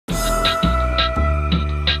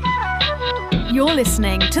You're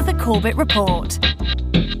listening to The Corbett Report.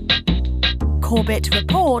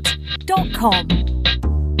 CorbettReport.com.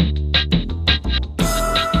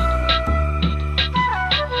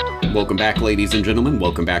 Welcome back, ladies and gentlemen.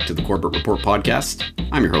 Welcome back to the Corbett Report podcast.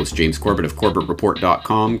 I'm your host, James Corbett of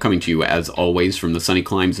CorbettReport.com, coming to you, as always, from the sunny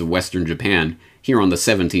climes of Western Japan, here on the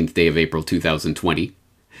 17th day of April 2020.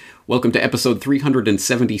 Welcome to episode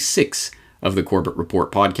 376 of the Corbett Report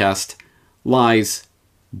podcast, Lies,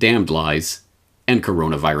 Damned Lies, and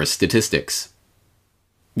Coronavirus Statistics.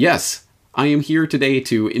 Yes, I am here today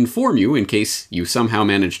to inform you, in case you somehow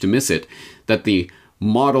managed to miss it, that the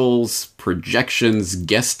models, projections,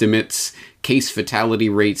 guesstimates, case fatality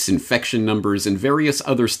rates, infection numbers, and various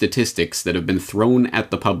other statistics that have been thrown at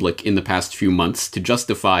the public in the past few months to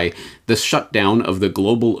justify the shutdown of the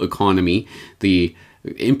global economy, the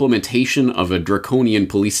implementation of a draconian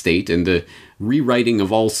police state, and the rewriting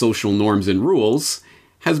of all social norms and rules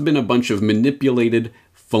has been a bunch of manipulated,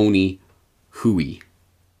 phony hooey.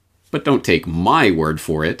 But don't take my word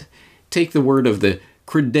for it. Take the word of the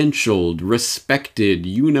credentialed, respected,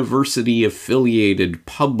 university-affiliated,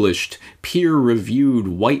 published, peer-reviewed,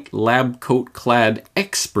 white lab coat-clad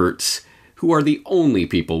experts who are the only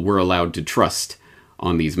people we're allowed to trust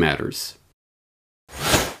on these matters.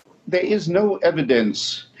 There is no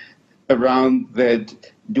evidence around that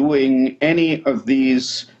doing any of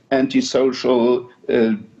these antisocial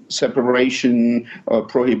separation or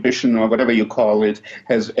prohibition or whatever you call it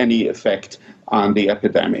has any effect on the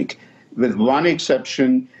epidemic. With one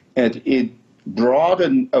exception, it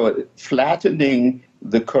flattening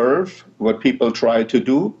the curve, what people try to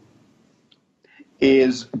do,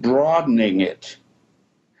 is broadening it.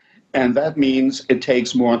 And that means it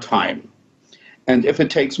takes more time. And if it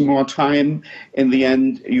takes more time, in the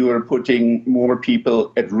end, you are putting more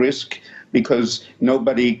people at risk because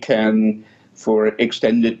nobody can, for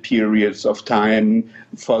extended periods of time,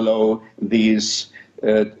 follow these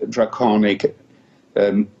draconic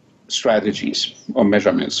strategies or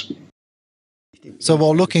measurements. So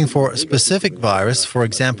while looking for a specific virus, for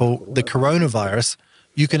example, the coronavirus,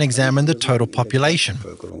 you can examine the total population.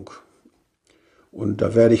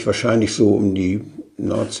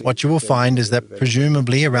 What you will find is that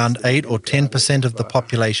presumably around 8 or 10% of the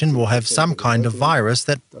population will have some kind of virus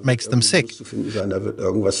that makes them sick.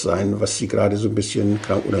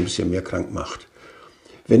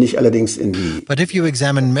 But if you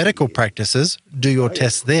examine medical practices, do your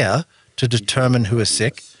tests there to determine who is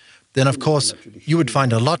sick, then of course you would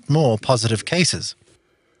find a lot more positive cases.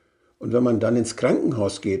 And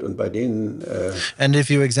if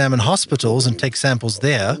you examine hospitals and take samples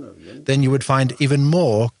there, then you would find even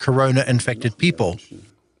more corona-infected people.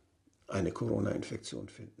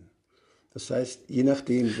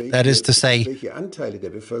 That is to say,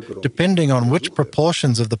 depending on which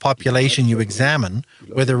proportions of the population you examine,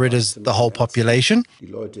 whether it is the whole population,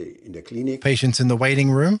 patients in the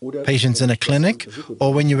waiting room, patients in a clinic,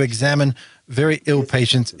 or when you examine very ill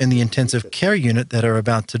patients in the intensive care unit that are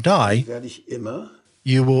about to die,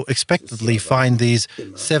 you will expectedly find these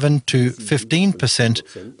 7 to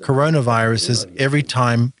 15% coronaviruses every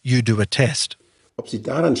time you do a test.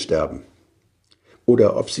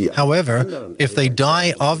 However, if they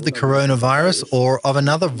die of the coronavirus or of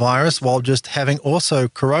another virus while just having also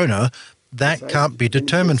corona, that can't be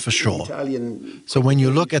determined for sure. So when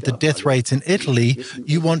you look at the death rates in Italy,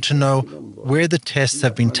 you want to know where the tests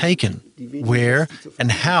have been taken, where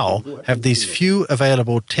and how have these few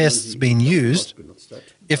available tests been used.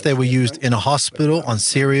 If they were used in a hospital on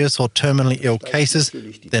serious or terminally ill cases,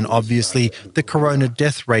 then obviously the corona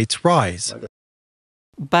death rates rise.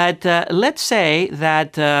 But let's say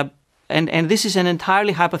that, and this is an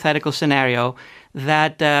entirely hypothetical scenario,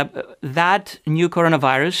 that that new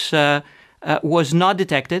coronavirus was not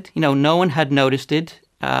detected. No one had noticed it,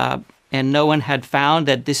 and no one had found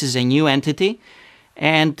that this is a new entity.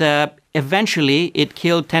 And eventually, it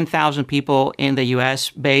killed 10,000 people in the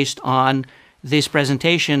U.S. based on this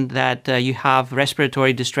presentation that you have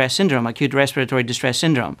respiratory distress syndrome, acute respiratory distress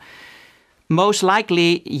syndrome. Most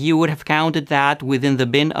likely, you would have counted that within the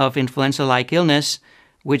bin of influenza-like illness,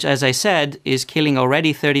 which, as I said, is killing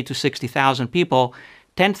already 30 to 60,000 people.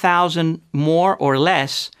 10,000 more or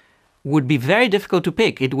less would be very difficult to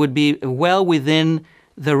pick. It would be well within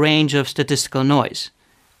the range of statistical noise.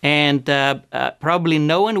 And probably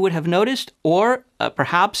no one would have noticed, or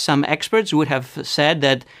perhaps some experts would have said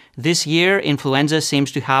that this year influenza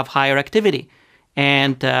seems to have higher activity,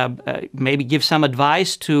 and maybe give some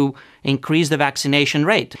advice to increase the vaccination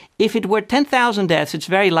rate. If it were 10,000 deaths, it's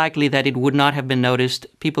very likely that it would not have been noticed.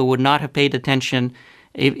 People would not have paid attention,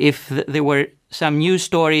 If there were some news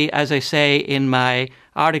story, as I say in my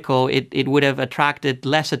article, it would have attracted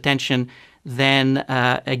less attention than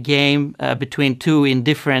a game between two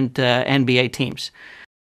indifferent NBA teams.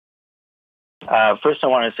 First, I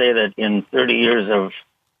want to say that in 30 years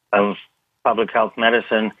of public health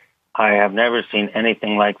medicine, I have never seen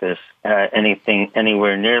anything like this, anything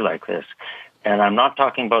anywhere near like this. And I'm not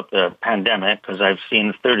talking about the pandemic, because I've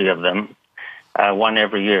seen 30 of them, one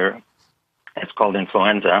every year. It's called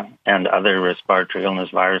influenza and other respiratory illness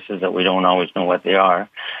viruses that we don't always know what they are.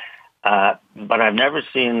 But I've never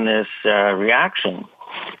seen this reaction.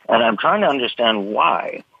 And I'm trying to understand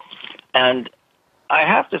why. And I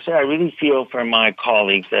have to say, I really feel for my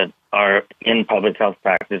colleagues that are in public health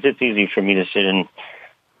practice. It's easy for me to sit in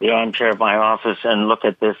the armchair of my office and look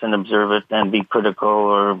at this and observe it and be critical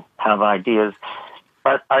or have ideas.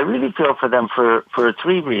 But I really feel for them for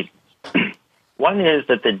three reasons. One is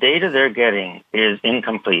that the data they're getting is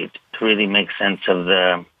incomplete to really make sense of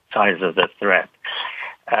the size of the threat.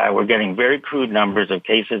 We're getting very crude numbers of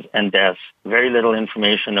cases and deaths, very little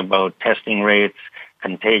information about testing rates,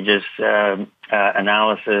 contagious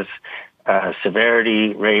analysis,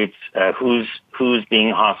 severity rates, who's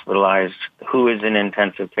being hospitalized, who is in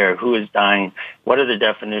intensive care, who is dying, what are the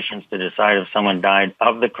definitions to decide if someone died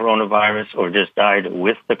of the coronavirus or just died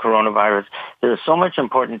with the coronavirus. There's so much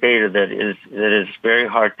important data that is very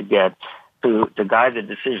hard to get to guide the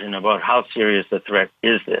decision about how serious the threat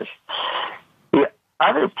is this. The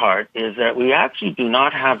other part is that we actually do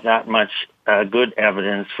not have that much good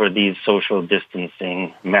evidence for these social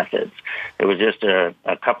distancing methods. There was just a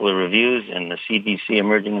couple of reviews in the CDC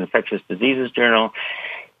Emerging Infectious Diseases Journal,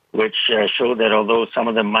 which showed that although some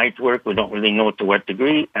of them might work, we don't really know to what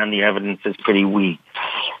degree, and the evidence is pretty weak.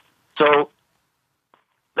 So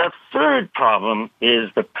the third problem is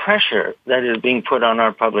the pressure that is being put on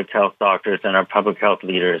our public health doctors and our public health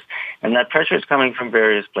leaders, and that pressure is coming from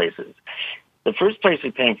various places. The first place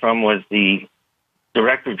it came from was the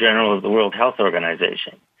Director General of the World Health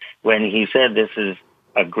Organization, when he said this is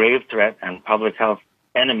a grave threat and public health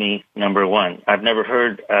enemy number one. I've never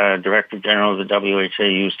heard Director General of the WHO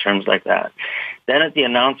use terms like that. Then at the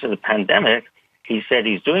announcement of the pandemic, he said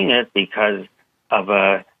he's doing it because of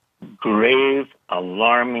a grave,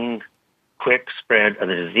 alarming, quick spread of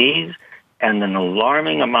the disease and an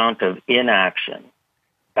alarming amount of inaction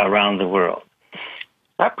around the world.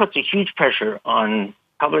 That puts a huge pressure on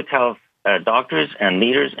public health doctors and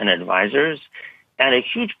leaders and advisors, and a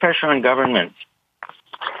huge pressure on governments.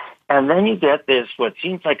 And then you get this, what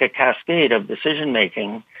seems like a cascade of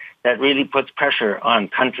decision-making that really puts pressure on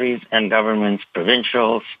countries and governments,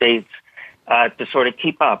 provincial, states, to sort of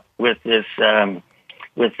keep up with this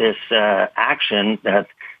action that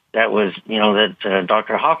was, that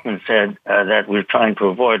Dr. Hoffman said that we're trying to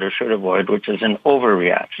avoid or should avoid, which is an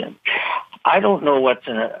overreaction. I don't know what's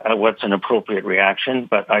an appropriate reaction,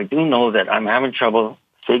 but I do know that I'm having trouble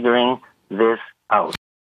figuring this out.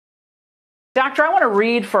 Doctor, I want to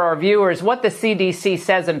read for our viewers what the CDC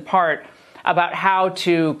says in part about how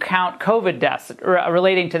to count COVID deaths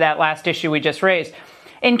relating to that last issue we just raised.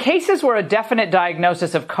 In cases where a definite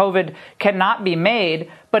diagnosis of COVID cannot be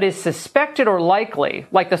made, but is suspected or likely,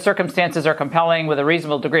 like the circumstances are compelling with a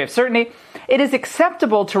reasonable degree of certainty, it is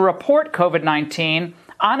acceptable to report COVID-19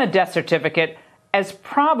 on a death certificate as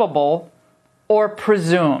probable or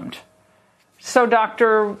presumed. So,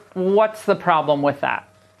 doctor, what's the problem with that?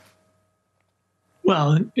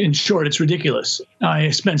 Well, in short, it's ridiculous.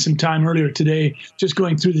 I spent some time earlier today just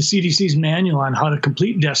going through the CDC's manual on how to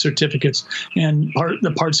complete death certificates and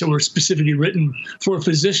the parts that were specifically written for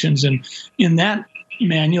physicians. And in that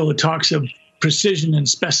manual, it talks of precision and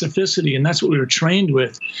specificity, and that's what we were trained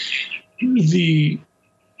with. The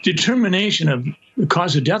determination of the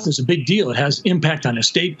cause of death is a big deal. It has impact on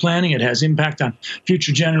estate planning. It has impact on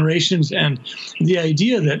future generations. And the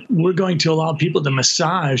idea that we're going to allow people to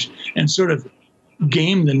massage and sort of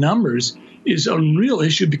game the numbers is a real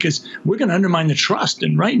issue, because we're going to undermine the trust.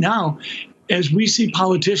 And right now, as we see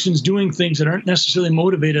politicians doing things that aren't necessarily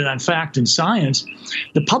motivated on fact and science,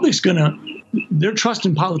 the public's their trust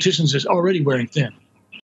in politicians is already wearing thin.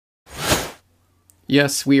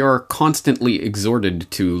 Yes, we are constantly exhorted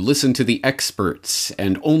to listen to the experts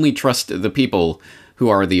and only trust the people who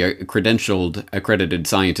are the accredited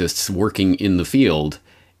scientists working in the field,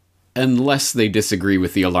 unless they disagree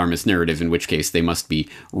with the alarmist narrative, in which case they must be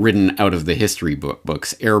ridden out of the history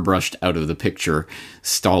books, airbrushed out of the picture,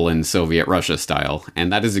 Stalin, Soviet Russia style. And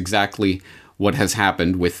that is exactly what has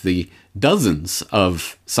happened with the dozens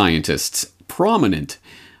of scientists, prominent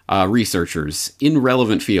researchers in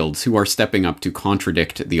relevant fields, who are stepping up to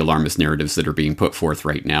contradict the alarmist narratives that are being put forth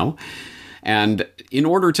right now. And in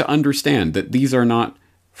order to understand that these are not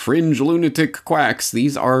fringe lunatic quacks,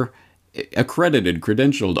 these are accredited,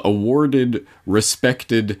 credentialed, awarded,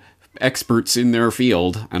 respected experts in their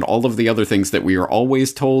field, and all of the other things that we are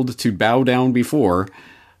always told to bow down before,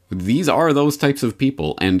 these are those types of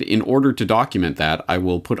people. And in order to document that, I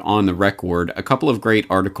will put on the record a couple of great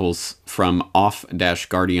articles from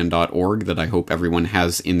off-guardian.org that I hope everyone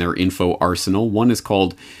has in their info arsenal. One is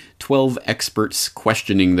called 12 Experts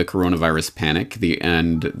Questioning the Coronavirus Panic,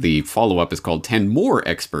 and the follow-up is called 10 More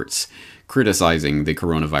Experts Criticizing the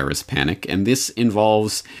Coronavirus Panic. And this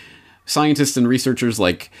involves scientists and researchers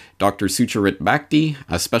like Dr. Sucharit Bhakdi,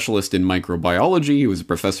 a specialist in microbiology who is a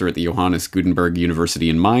professor at the Johannes Gutenberg University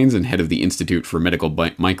in Mainz and head of the Institute for Medical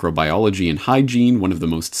Microbiology and Hygiene, one of the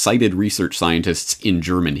most cited research scientists in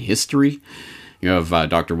German history. You have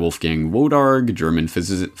Dr. Wolfgang Wodarg, German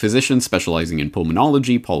physician specializing in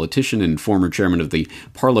pulmonology, politician, and former chairman of the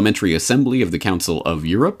Parliamentary Assembly of the Council of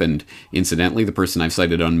Europe, and incidentally, the person I've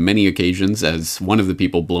cited on many occasions as one of the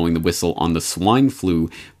people blowing the whistle on the swine flu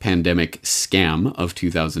pandemic scam of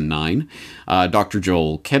 2009. Dr.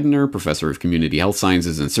 Joel Kedner, professor of community health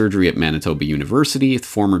sciences and surgery at Manitoba University,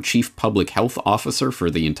 former chief public health officer for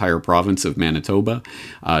the entire province of Manitoba.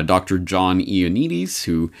 Dr. John Ioannidis,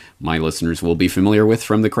 who my listeners will be familiar with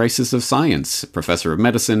from the Crisis of Science, professor of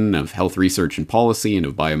medicine, of health research and policy, and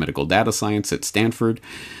of biomedical data science at Stanford.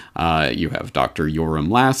 You have Dr. Yoram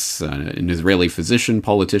Lass, an Israeli physician,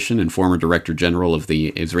 politician, and former director general of the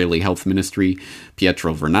Israeli Health Ministry.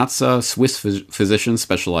 Pietro Vernazza, Swiss physician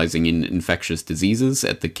specializing in infectious diseases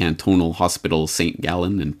at the Cantonal Hospital St.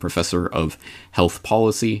 Gallen and professor of health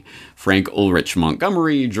policy. Frank Ulrich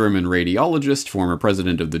Montgomery, German radiologist, former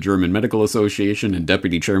president of the German Medical Association and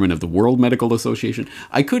deputy chairman of the World Medical Association.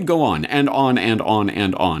 I could go on and on and on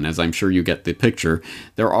and on, as I'm sure you get the picture.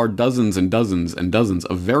 There are dozens and dozens and dozens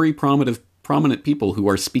of very prominent people who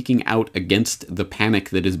are speaking out against the panic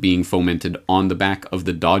that is being fomented on the back of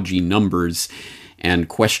the dodgy numbers and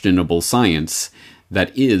questionable science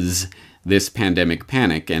that is this pandemic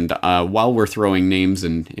panic. And while we're throwing names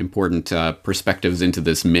and important perspectives into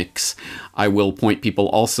this mix, I will point people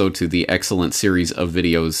also to the excellent series of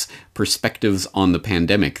videos, Perspectives on the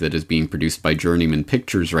Pandemic, that is being produced by Journeyman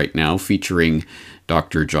Pictures right now, featuring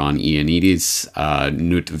Dr. John Ioannidis,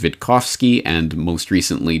 Knut Witkowski, and most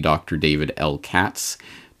recently Dr. David L. Katz,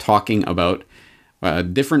 talking about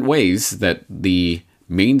different ways that the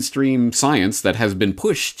mainstream science that has been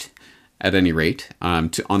pushed, at any rate,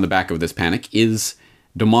 on the back of this panic is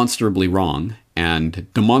demonstrably wrong, and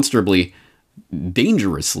demonstrably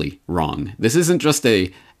dangerously wrong. This isn't just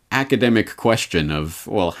a academic question of,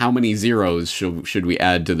 well, how many zeros should we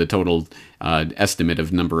add to the total estimate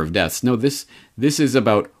of number of deaths? No, this is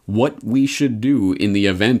about what we should do in the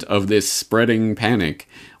event of this spreading panic.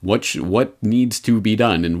 What needs to be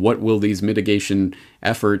done, and what will these mitigation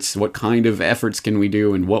efforts, what kind of efforts can we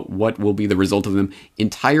do, and what will be the result of them?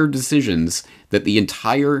 Entire decisions that the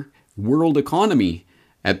entire world economy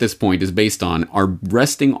at this point is based on are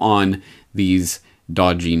resting on these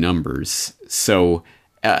dodgy numbers. So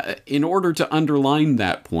in order to underline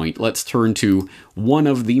that point, let's turn to one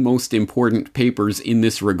of the most important papers in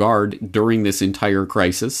this regard during this entire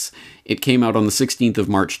crisis. It came out on the 16th of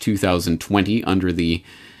March 2020 under the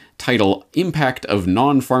title, Impact of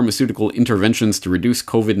Non-Pharmaceutical Interventions to Reduce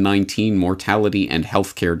COVID-19 Mortality and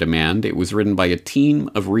Healthcare Demand. It was written by a team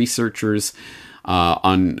of researchers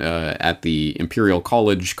at the Imperial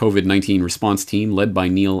College COVID-19 response team led by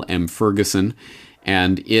Neil M. Ferguson,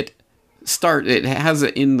 and it has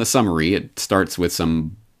in the summary, it starts with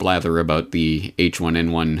some blather about the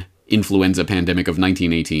H1N1 influenza pandemic of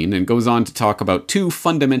 1918 and goes on to talk about two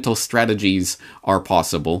fundamental strategies are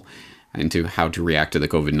possible into how to react to the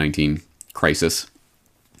COVID-19 crisis.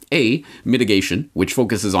 A, mitigation, which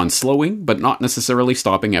focuses on slowing, but not necessarily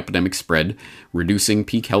stopping epidemic spread, reducing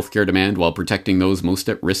peak healthcare demand while protecting those most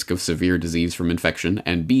at risk of severe disease from infection.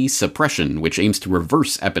 And B, suppression, which aims to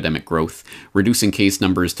reverse epidemic growth, reducing case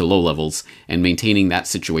numbers to low levels, and maintaining that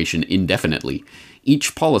situation indefinitely.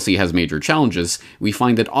 Each policy has major challenges. We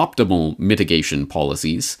find that optimal mitigation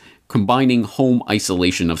policies, combining home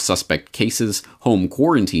isolation of suspect cases, home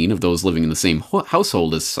quarantine of those living in the same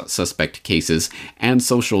household as suspect cases, and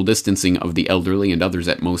social distancing of the elderly and others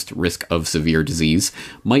at most risk of severe disease,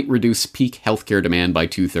 might reduce peak healthcare demand by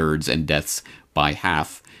 2/3 and deaths by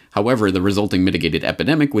half. However, the resulting mitigated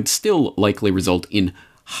epidemic would still likely result in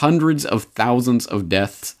hundreds of thousands of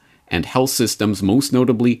deaths and health systems, most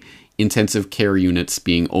notably intensive care units,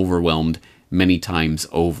 being overwhelmed many times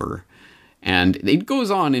over. And it goes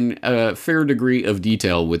on in a fair degree of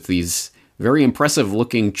detail with these very impressive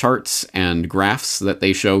looking charts and graphs that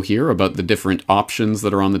they show here about the different options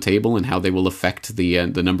that are on the table and how they will affect the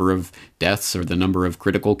number of deaths or the number of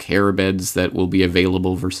critical care beds that will be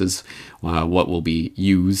available versus what will be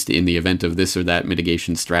used in the event of this or that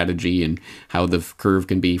mitigation strategy, and how the curve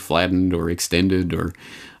can be flattened or extended or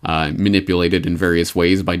manipulated in various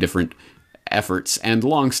ways by different efforts. And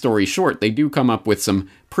long story short, they do come up with some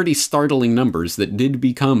pretty startling numbers that did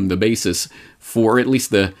become the basis for at least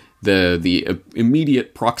the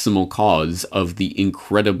immediate proximal cause of the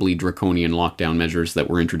incredibly draconian lockdown measures that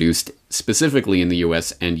were introduced specifically in the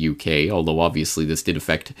US and UK, although obviously this did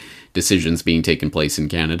affect decisions being taken place in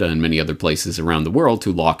Canada and many other places around the world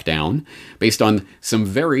to lock down, based on some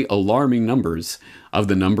very alarming numbers of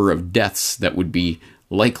the number of deaths that would be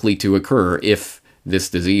likely to occur if this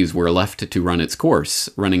disease were left to run its course,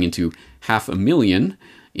 running into 500,000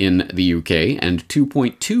 in the UK and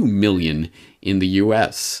 2.2 million in the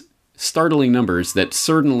US. Startling numbers that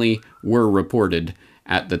certainly were reported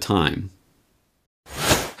at the time.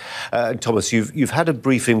 Thomas, you've had a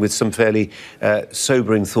briefing with some fairly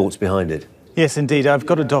sobering thoughts behind it. Yes, indeed. I've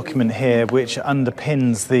got a document here which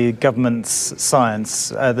underpins the government's science,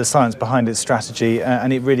 the science behind its strategy,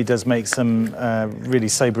 and it really does make some really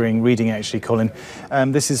sobering reading, actually, Colin.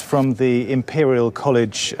 This is from the Imperial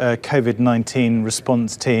College COVID-19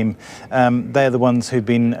 response team. They're the ones who've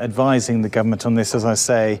been advising the government on this, as I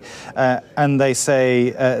say, and they say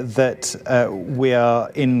that we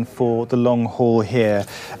are in for the long haul here.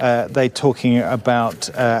 They're talking about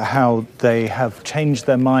how they have changed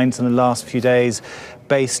their minds in the last few days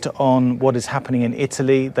based on what is happening in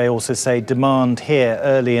Italy. They also say demand here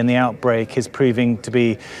early in the outbreak is proving to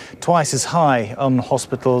be twice as high on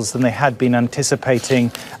hospitals than they had been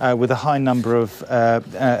anticipating, with a high number of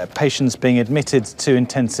patients being admitted to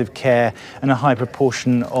intensive care and a high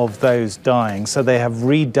proportion of those dying. So they have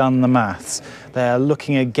redone the maths. They are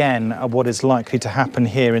looking again at what is likely to happen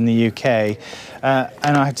here in the UK.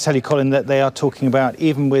 And I have to tell you, Colin, that they are talking about,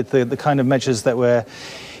 even with the kind of measures that we're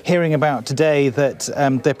hearing about today, that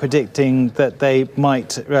they're predicting that they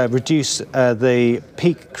might reduce the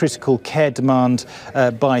peak critical care demand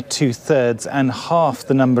by 2/3 and half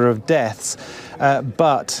the number of deaths.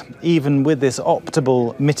 But even with this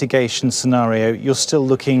optimal mitigation scenario, you're still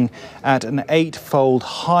looking at an 8-fold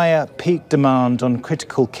higher peak demand on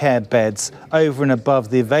critical care beds over and above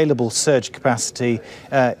the available surge capacity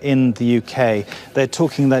in the UK. They're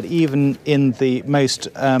talking that even in the most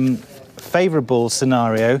favourable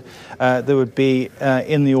scenario, there would be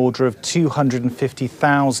in the order of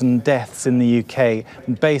 250,000 deaths in the UK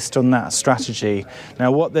based on that strategy.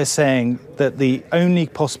 Now, what they're saying, that the only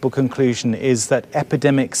possible conclusion is that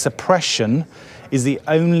epidemic suppression is the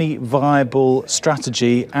only viable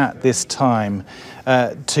strategy at this time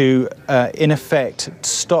to, in effect,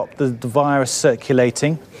 stop the virus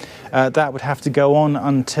circulating. That would have to go on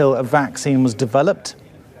until a vaccine was developed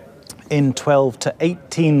in 12 to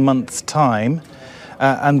 18 months' time,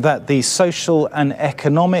 and that the social and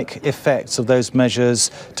economic effects of those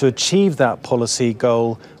measures to achieve that policy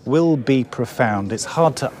goal will be profound. It's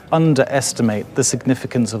hard to underestimate the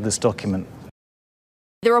significance of this document.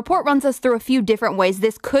 The report runs us through a few different ways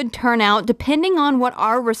this could turn out depending on what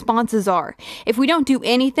our responses are. If we don't do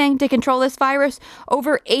anything to control this virus,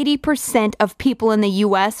 over 80% of people in the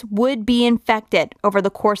U.S. would be infected over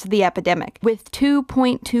the course of the epidemic, with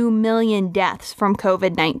 2.2 million deaths from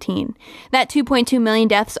COVID-19. That 2.2 million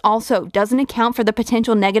deaths also doesn't account for the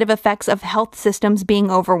potential negative effects of health systems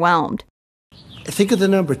being overwhelmed. Think of the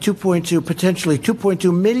number, potentially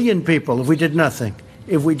 2.2 million people if we did nothing.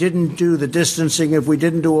 If we didn't do the distancing, if we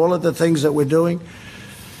didn't do all of the things that we're doing.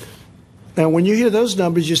 And when you hear those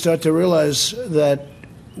numbers, you start to realize that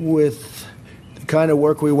with the kind of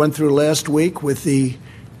work we went through last week with the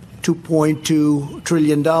 $2.2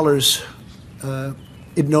 trillion,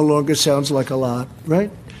 it no longer sounds like a lot,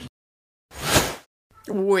 right?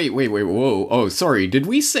 Wait, whoa. Oh, sorry. Did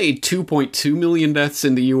we say 2.2 million deaths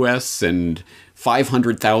in the US and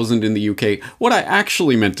 500,000 in the UK? What I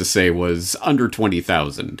actually meant to say was under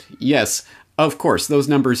 20,000. Yes, of course, those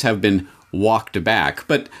numbers have been walked back,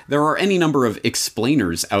 but there are any number of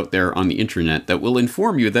explainers out there on the internet that will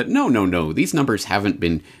inform you that no, these numbers haven't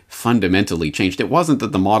been fundamentally changed. It wasn't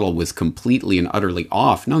that the model was completely and utterly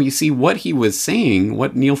off. No, you see, what he was saying,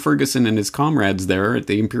 what Neil Ferguson and his comrades there at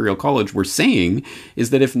the Imperial College were saying, is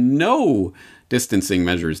that if no distancing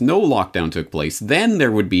measures, no lockdown took place, then there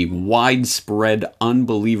would be widespread,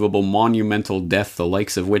 unbelievable, monumental death, the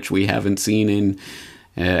likes of which we haven't seen in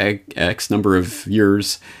X number of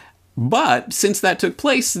years. But since that took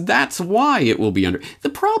place, that's why it will be under. The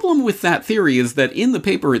problem with that theory is that in the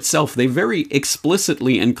paper itself, they very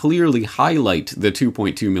explicitly and clearly highlight the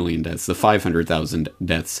 2.2 million deaths, the 500,000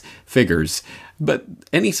 deaths figures. But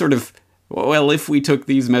any sort of, well, if we took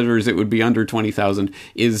these measures, it would be under 20,000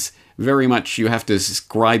 is very much, you have to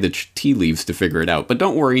scry the tea leaves to figure it out. But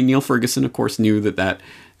don't worry, Neil Ferguson, of course, knew that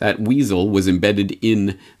weasel was embedded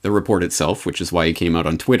in the report itself, which is why he came out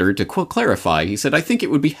on Twitter to clarify. He said, "I think it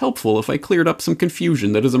would be helpful if I cleared up some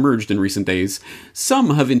confusion that has emerged in recent days.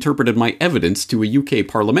 Some have interpreted my evidence to a UK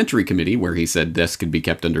parliamentary committee," where he said deaths could be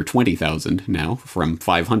kept under 20,000 now from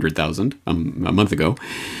 500,000 a month ago,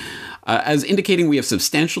 as indicating we have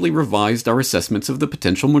substantially revised our assessments of the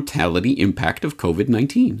potential mortality impact of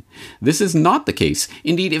COVID-19. This is not the case.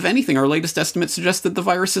 Indeed, if anything, our latest estimates suggest that the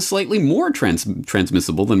virus is slightly more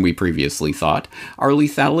transmissible than we previously thought. Our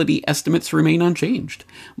lethality estimates remain unchanged.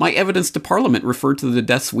 My evidence to Parliament referred to the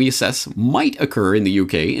deaths we assess might occur in the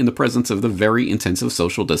UK in the presence of the very intensive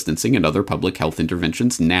social distancing and other public health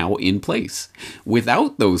interventions now in place.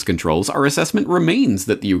 Without those controls, our assessment remains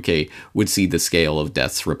that the UK would see the scale of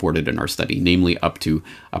deaths reported in our study, namely up to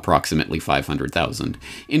approximately 500,000.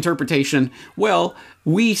 Interpretation, well,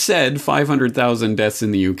 we said 500,000 deaths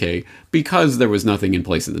in the UK because there was nothing in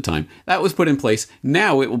place at the time. That was put in place.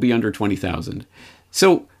 Now it will be under 20,000.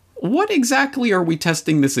 So what exactly are we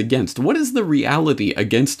testing this against? What is the reality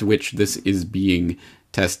against which this is being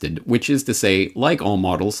tested? Which is to say, like all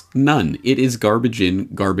models, none. It is garbage in,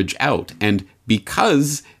 garbage out. And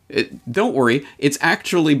because, don't worry, it's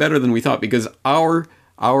actually better than we thought, because our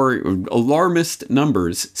alarmist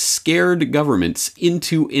numbers scared governments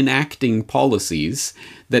into enacting policies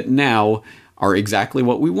that now are exactly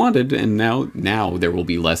what we wanted, and now there will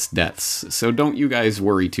be less deaths. So don't you guys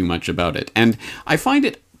worry too much about it. And I find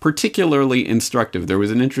it particularly instructive. There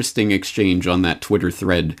was an interesting exchange on that Twitter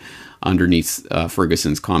thread underneath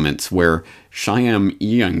Ferguson's comments where Shyam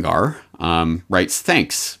Iyengar writes,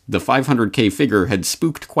 "Thanks. The 500K figure had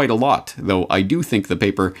spooked quite a lot, though I do think the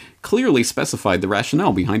paper clearly specified the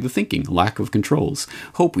rationale behind the thinking, lack of controls.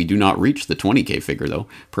 Hope we do not reach the 20K figure, though.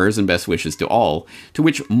 Prayers and best wishes to all." To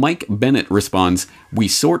which Mike Bennett responds, "We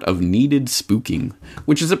sort of needed spooking,"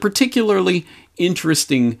 which is a particularly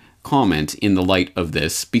interesting comment in the light of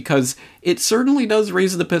this, because it certainly does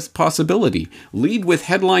raise the possibility. Lead with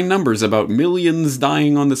headline numbers about millions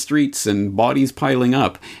dying on the streets and bodies piling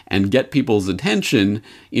up, and get people's attention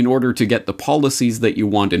in order to get the policies that you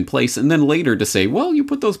want in place, and then later to say, well, you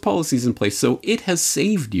put those policies in place, so it has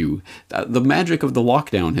saved you. The magic of the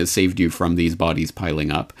lockdown has saved you from these bodies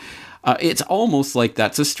piling up. It's almost like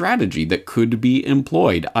that's a strategy that could be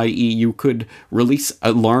employed, i.e. you could release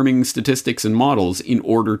alarming statistics and models in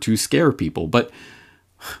order to scare people. But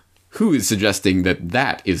who is suggesting that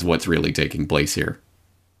that is what's really taking place here?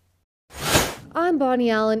 I'm Bonnie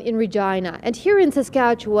Allen in Regina, and here in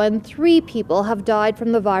Saskatchewan, 3 people have died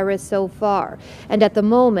from the virus so far. And at the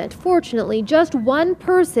moment, fortunately, just 1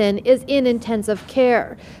 person is in intensive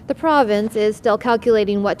care. The province is still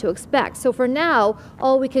calculating what to expect, so for now,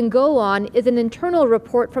 all we can go on is an internal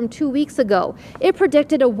report from 2 weeks ago. It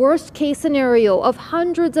predicted a worst-case scenario of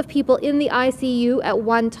hundreds of people in the ICU at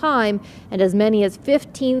one time, and as many as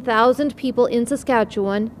 15,000 people in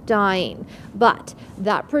Saskatchewan dying. But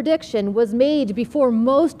that prediction was made before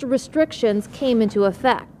most restrictions came into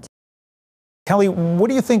effect. Kelly, what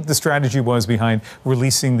do you think the strategy was behind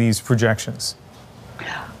releasing these projections?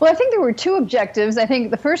 Well, I think there were 2 objectives. I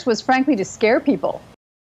think the first was, frankly, to scare people.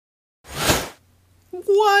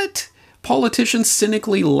 What? Politicians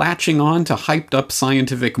cynically latching on to hyped up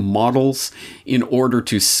scientific models in order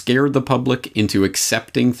to scare the public into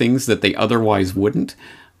accepting things that they otherwise wouldn't?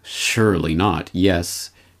 Surely not. Yes,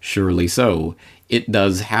 surely so. It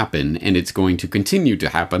does happen, and it's going to continue to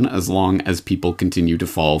happen as long as people continue to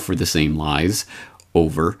fall for the same lies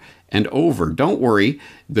over and over. Don't worry,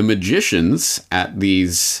 the magicians at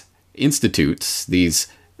these institutes, these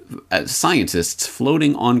scientists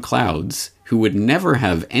floating on clouds, who would never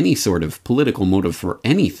have any sort of political motive for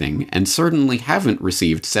anything, and certainly haven't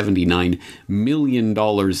received $79 million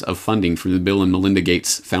of funding from the Bill and Melinda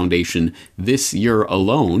Gates Foundation this year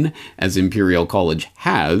alone, as Imperial College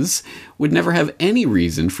has, would never have any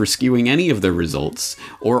reason for skewing any of their results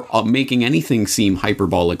or making anything seem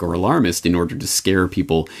hyperbolic or alarmist in order to scare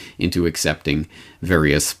people into accepting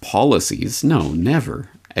various policies. No, never.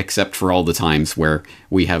 Except for all the times where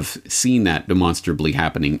we have seen that demonstrably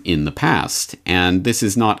happening in the past. And this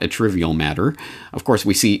is not a trivial matter. Of course,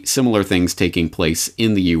 we see similar things taking place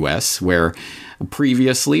in the US, where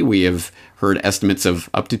previously we have heard estimates of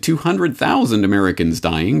up to 200,000 Americans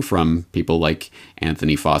dying from people like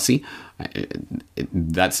Anthony Fauci.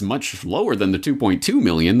 That's much lower than the 2.2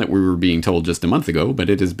 million that we were being told just a month ago, but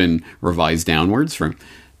it has been revised downwards from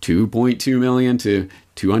 2.2 million to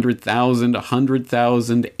 200,000,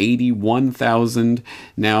 100,000, 81,000.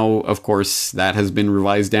 Now, of course, that has been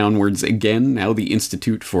revised downwards again. Now the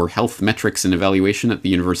Institute for Health Metrics and Evaluation at the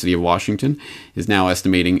University of Washington is now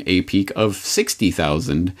estimating a peak of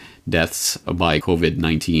 60,000 deaths by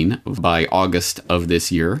COVID-19 by August of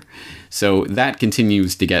this year. So that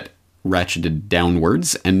continues to get ratcheted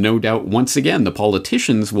downwards, and no doubt once again the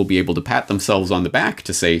politicians will be able to pat themselves on the back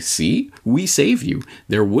to say, see, we saved you.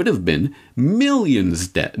 There would have been millions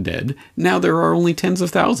dead. Now there are only tens of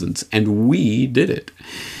thousands, and we did it.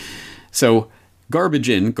 So garbage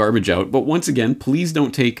in, garbage out. But once again, please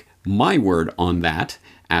don't take my word on that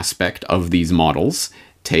aspect of these models.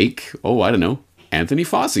 Take, Anthony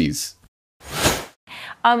Fauci's.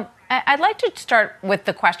 I'd like to start with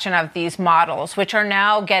the question of these models, which are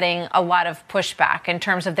now getting a lot of pushback in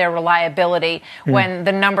terms of their reliability when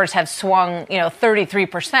the numbers have swung,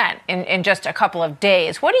 33% in just a couple of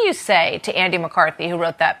days. What do you say to Andy McCarthy, who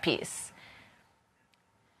wrote that piece?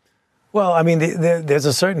 Well, I mean, there's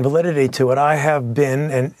a certain validity to it. I have been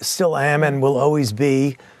and still am and will always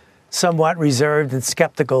be somewhat reserved and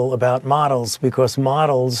skeptical about models, because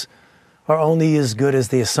models are only as good as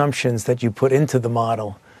the assumptions that you put into the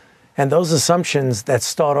model. And those assumptions that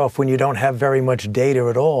start off when you don't have very much data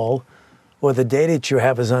at all, or the data that you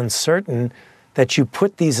have is uncertain, that you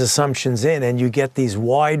put these assumptions in and you get these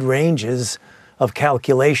wide ranges of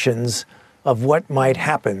calculations of what might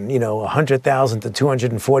happen, 100,000 to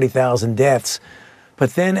 240,000 deaths.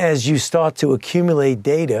 But then as you start to accumulate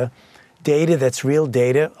data that's real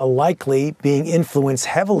data, are likely being influenced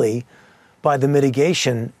heavily by the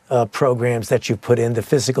mitigation programs that you put in, the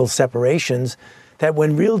physical separations, that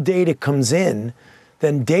when real data comes in,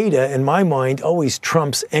 then data, in my mind, always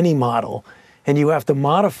trumps any model. And you have to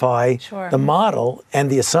modify the model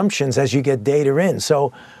and the assumptions as you get data in.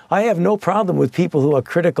 So I have no problem with people who are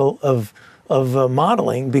critical of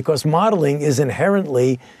modeling, because modeling is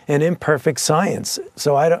inherently an imperfect science.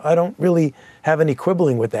 So I don't really have any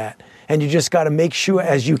quibbling with that. And you just got to make sure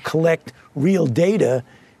as you collect real data,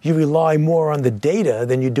 you rely more on the data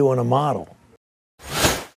than you do on a model.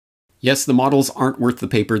 Yes, the models aren't worth the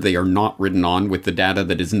paper they are not written on, with the data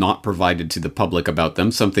that is not provided to the public about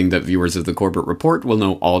them, something that viewers of the Corbett Report will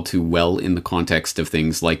know all too well in the context of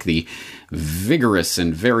things like the vigorous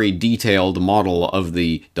and very detailed model of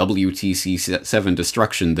the WTC-7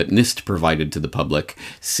 destruction that NIST provided to the public.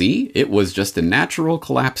 See, it was just a natural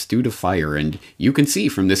collapse due to fire, and you can see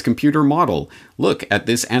from this computer model. Look at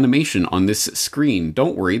this animation on this screen.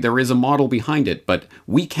 Don't worry, there is a model behind it, but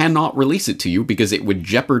we cannot release it to you because it would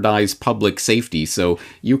jeopardize public safety. So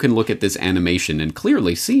you can look at this animation and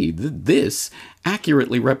clearly see that this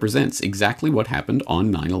accurately represents exactly what happened on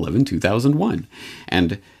 9/11/2001.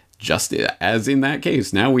 And just as in that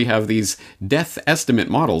case, now we have these death estimate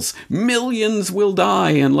models. Millions will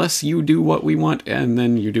die unless you do what we want, and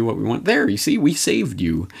then you do what we want. There, you see, we saved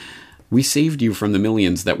you. We saved you from the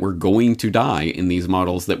millions that were going to die in these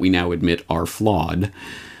models that we now admit are flawed.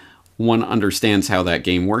 One understands how that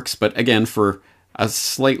game works, but again, for a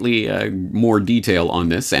slightly more detail on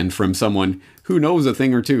this, and from someone who knows a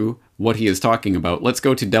thing or two what he is talking about, let's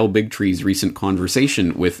go to Del Bigtree's recent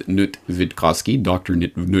conversation with Knut Wittkowski, Dr.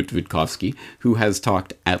 Knut Wittkowski, who has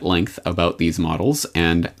talked at length about these models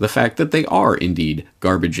and the fact that they are indeed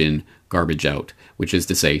garbage in, garbage out, which is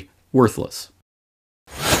to say, worthless.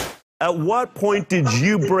 At what point did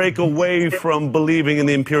you break away from believing in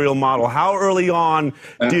the imperial model? How early on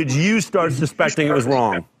did you start suspecting it was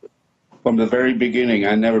wrong? From the very beginning,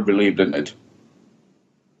 I never believed in it.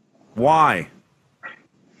 Why?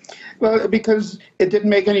 Well, because it didn't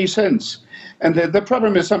make any sense. And the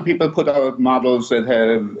problem is some people put out models that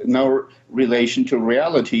have no relation to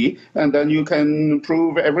reality, and then you can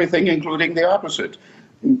prove everything, including the opposite.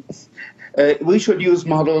 We should use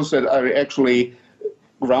models that are actually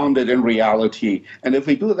grounded in reality. And if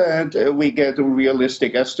we do that, we get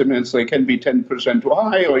realistic estimates. They can be 10%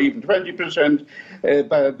 high or even 20%,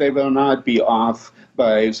 but they will not be off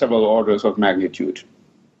by several orders of magnitude.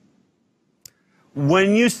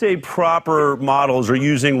 When you say proper models are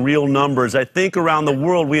using real numbers, I think around the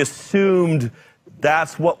world we assumed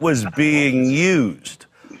that's what was being used.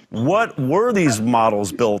 What were these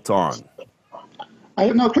models built on? I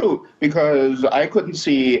have no clue, because I couldn't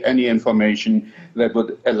see any information that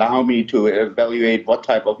would allow me to evaluate what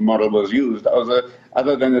type of model was used,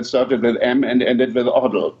 other than it started with M and ended with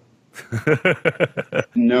Otto.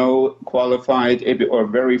 No qualified or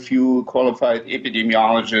very few qualified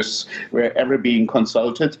epidemiologists were ever being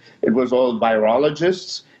consulted. It was all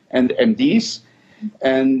virologists and MDs,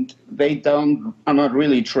 and they are not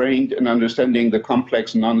really trained in understanding the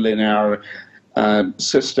complex nonlinear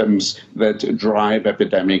systems that drive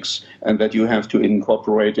epidemics and that you have to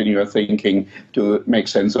incorporate in your thinking to make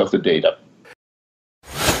sense of the data.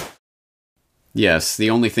 Yes, the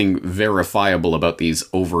only thing verifiable about these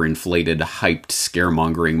overinflated, hyped,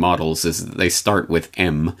 scaremongering models is that they start with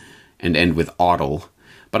M and end with AUDL.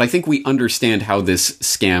 But I think we understand how this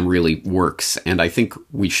scam really works, and I think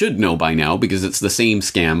we should know by now, because it's the same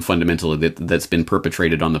scam, fundamentally, that's been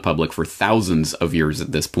perpetrated on the public for thousands of years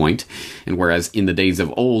at this point. And whereas in the days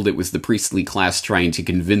of old, it was the priestly class trying to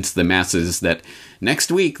convince the masses that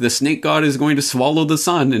next week the snake god is going to swallow the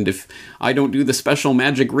sun, and if I don't do the special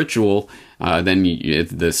magic ritual, then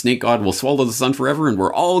the snake god will swallow the sun forever, and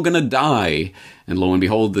we're all gonna die. And lo and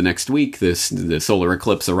behold, the next week, the solar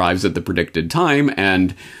eclipse arrives at the predicted time,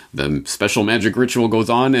 and the special magic ritual goes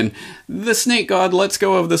on, and the snake god lets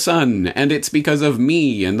go of the sun, and it's because of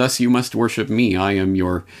me, and thus you must worship me. I am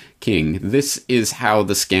your king. This is how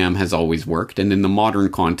the scam has always worked, and in the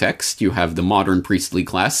modern context, you have the modern priestly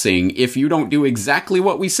class saying, if you don't do exactly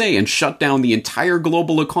what we say and shut down the entire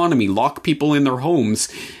global economy, lock people in their homes,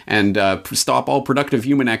 and stop all productive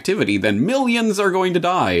human activity, then millions are going to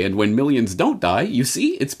die. And when millions don't die, you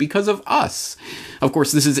see, it's because of us. Of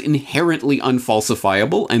course, this is inherently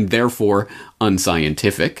unfalsifiable and therefore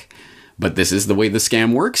unscientific, but this is the way the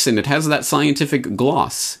scam works, and it has that scientific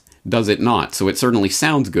gloss. Does it not? So it certainly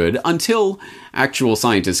sounds good until actual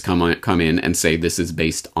scientists come in and say this is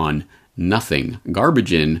based on nothing.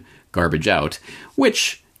 Garbage in, garbage out,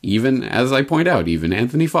 which, even as I point out, even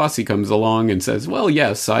Anthony Fauci comes along and says, well,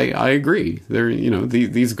 yes, I agree.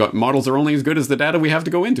 These models are only as good as the data we have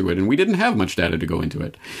to go into it, and we didn't have much data to go into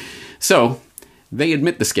it. So they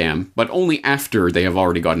admit the scam, but only after they have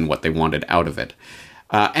already gotten what they wanted out of it.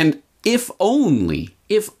 And if only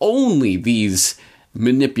these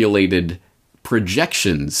manipulated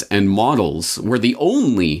projections and models were the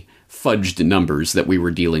only fudged numbers that we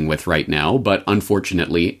were dealing with right now, but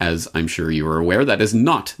unfortunately, as I'm sure you are aware, that is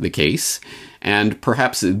not the case, and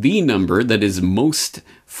perhaps the number that is most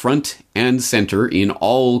front and center in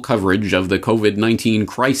all coverage of the COVID-19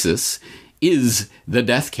 crisis is the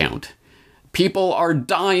death count. People are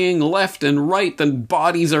dying left and right. The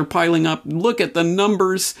bodies are piling up. Look at the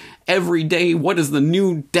numbers every day. What is the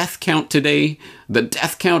new death count today? The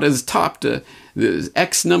death count has topped the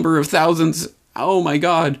X number of thousands. Oh my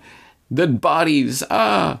God. The bodies.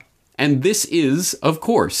 And this is, of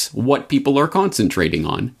course, what people are concentrating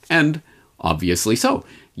on. And obviously so.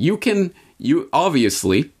 You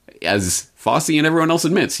obviously, as Fauci and everyone else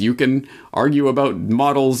admits, you can argue about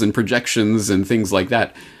models and projections and things like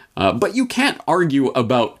that. But you can't argue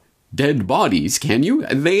about dead bodies, can you?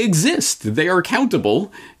 They exist. They are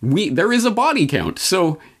countable. There is a body count.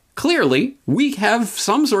 So clearly, we have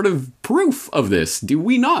some sort of proof of this, do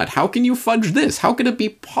we not? How can you fudge this? How can it be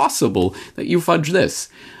possible that you fudge this?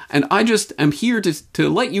 And I just am here to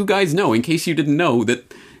let you guys know, in case you didn't know,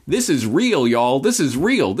 that this is real, y'all. This is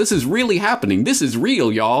real. This is really happening. This is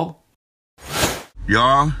real, y'all.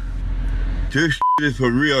 Y'all, this is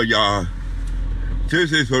for real, y'all.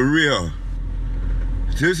 This is for real.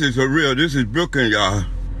 This is for real. This is Brooklyn, y'all.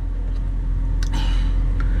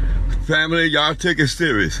 Family, y'all take it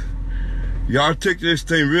serious. Y'all take this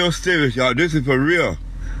thing real serious, y'all. This is for real.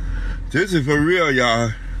 This is for real,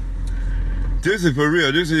 y'all. This is for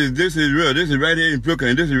real. This is real. This is right here in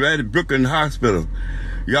Brooklyn. This is right at Brooklyn Hospital.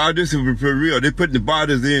 Y'all, this is for real. They putting the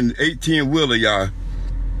bodies in 18-wheeler, y'all.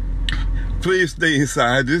 Please stay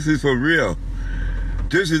inside. This is for real.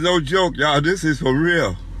 This is no joke, y'all. This is for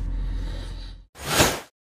real.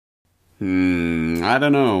 I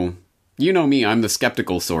don't know. You know me, I'm the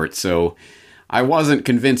skeptical sort, so I wasn't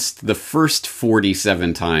convinced the first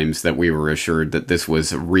 47 times that we were assured that this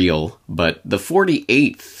was real, but the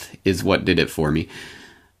 48th is what did it for me.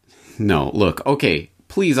 No, look, okay,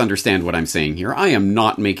 please understand what I'm saying here. I am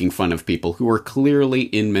not making fun of people who are clearly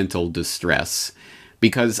in mental distress,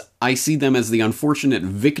 because I see them as the unfortunate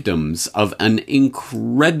victims of an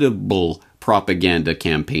incredible propaganda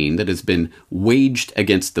campaign that has been waged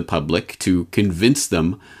against the public to convince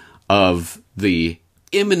them of the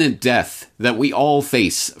imminent death that we all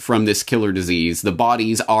face from this killer disease. The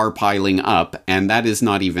bodies are piling up, and that is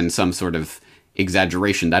not even some sort of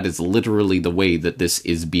exaggeration. That is literally the way that this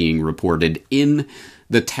is being reported in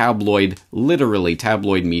the literally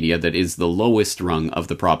tabloid media that is the lowest rung of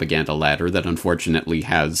the propaganda ladder that unfortunately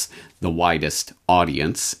has the widest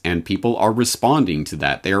audience, and people are responding to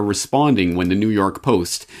that. They are responding when the New York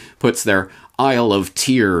Post puts their Isle of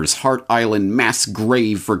Tears, Hart Island mass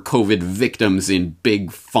grave for COVID victims in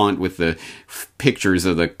big font with the pictures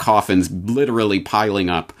of the coffins literally piling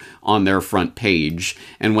up on their front page.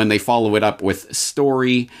 And when they follow it up with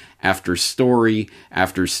story after story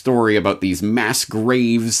after story about these mass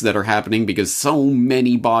graves that are happening because so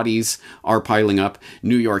many bodies are piling up.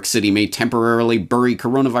 New York City may temporarily bury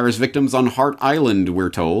coronavirus victims on Hart Island,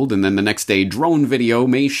 we're told, and then the next day drone video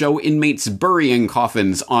may show inmates burying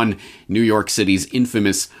coffins on New York City's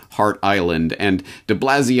infamous Hart Island, and de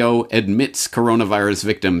Blasio admits coronavirus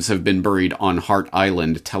victims have been buried on Hart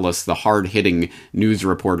Island, tell us the hard-hitting news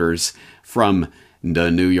reporters from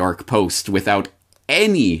the New York Post, without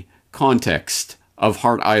any context of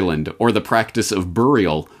Hart Island or the practice of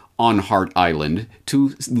burial on Hart Island,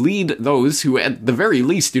 to lead those who at the very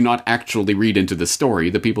least do not actually read into the story,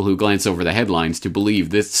 the people who glance over the headlines, to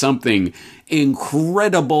believe that something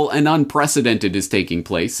incredible and unprecedented is taking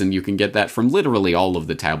place. And you can get that from literally all of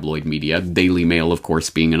the tabloid media, Daily Mail of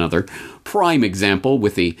course being another prime example,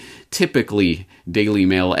 with a typically Daily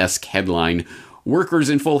Mail-esque headline: workers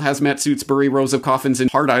in full hazmat suits bury rows of coffins in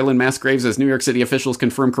Hart Island mass graves as New York City officials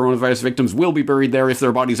confirm coronavirus victims will be buried there if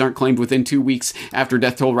their bodies aren't claimed within 2 weeks after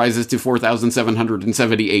death toll rises to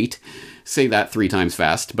 4,778. Say that 3 times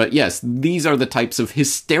fast. But yes, these are the types of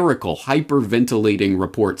hysterical, hyperventilating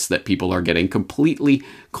reports that people are getting, completely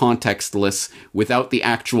contextless, without the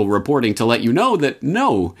actual reporting to let you know that,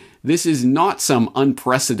 no, this is not some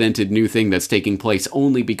unprecedented new thing that's taking place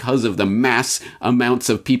only because of the mass amounts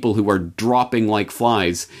of people who are dropping like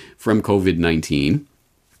flies from COVID-19.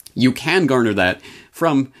 You can garner that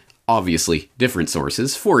from, obviously, different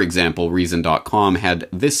sources. For example, Reason.com had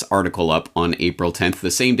this article up on April 10th,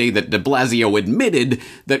 the same day that de Blasio admitted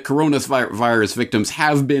that coronavirus victims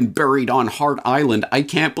have been buried on Hart Island. I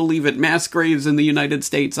can't believe it. Mass graves in the United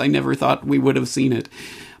States. I never thought we would have seen it.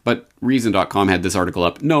 But Reason.com had this article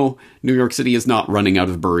up: no, New York City is not running out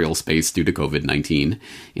of burial space due to COVID-19,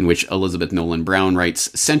 in which Elizabeth Nolan Brown writes,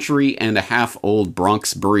 century-and-a-half-old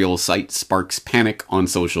Bronx burial site sparks panic on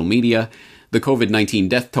social media. The COVID-19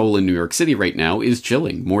 death toll in New York City right now is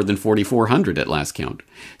chilling, more than 4,400 at last count.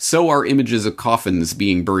 So are images of coffins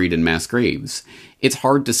being buried in mass graves. It's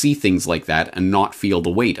hard to see things like that and not feel the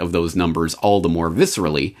weight of those numbers all the more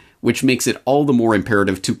viscerally, which makes it all the more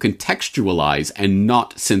imperative to contextualize and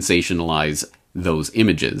not sensationalize those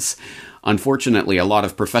images. Unfortunately, a lot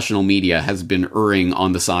of professional media has been erring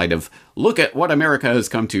on the side of, look at what America has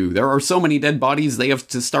come to. There are so many dead bodies, they have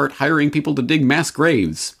to start hiring people to dig mass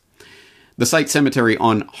graves. The site cemetery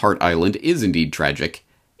on Hart Island is indeed tragic.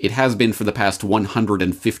 It has been for the past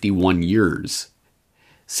 151 years.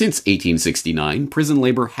 Since 1869, prison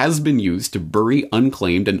labor has been used to bury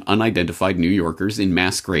unclaimed and unidentified New Yorkers in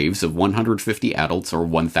mass graves of 150 adults or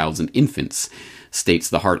 1,000 infants, states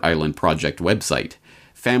the Hart Island Project website.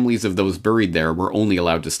 Families of those buried there were only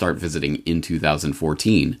allowed to start visiting in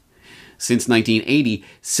 2014. Since 1980,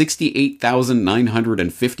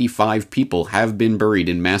 68,955 people have been buried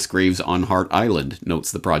in mass graves on Hart Island,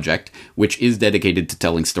 notes the project, which is dedicated to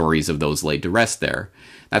telling stories of those laid to rest there.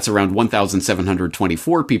 That's around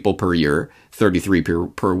 1,724 people per year, 33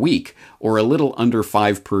 per week, or a little under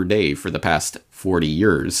 5 per day for the past 40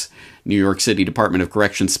 years. New York City Department of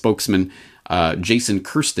Corrections spokesman Jason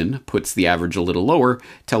Kirsten puts the average a little lower,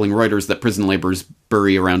 telling Reuters that prison laborers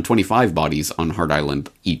bury around 25 bodies on Hart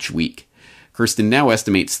Island each week. Kirsten now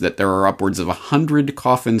estimates that there are upwards of 100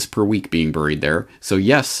 coffins per week being buried there, so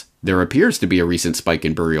yes, there appears to be a recent spike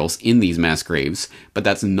in burials in these mass graves, but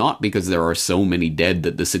that's not because there are so many dead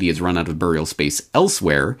that the city has run out of burial space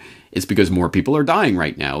elsewhere. It's because more people are dying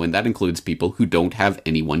right now, and that includes people who don't have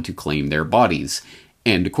anyone to claim their bodies.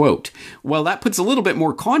 End quote. Well, that puts a little bit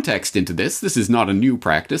more context into this. This is not a new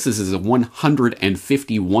practice. This is a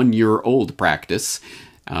 151-year-old practice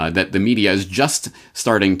that the media is just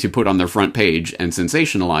starting to put on their front page and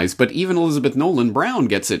sensationalize. But even Elizabeth Nolan Brown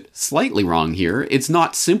gets it slightly wrong here. It's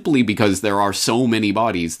not simply because there are so many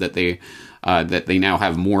bodies that they now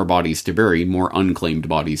have more bodies to bury, more unclaimed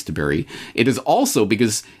bodies to bury. It is also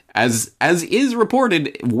because, as is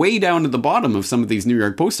reported way down at the bottom of some of these New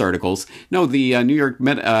York Post articles, no, the New York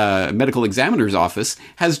Medical Examiner's Office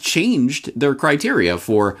has changed their criteria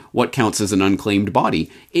for what counts as an unclaimed body.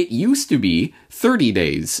 It used to be 30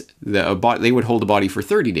 days. They would hold a body for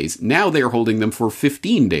 30 days. Now they are holding them for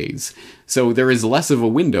 15 days. So there is less of a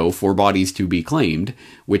window for bodies to be claimed,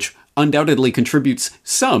 which undoubtedly contributes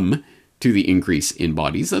some to the increase in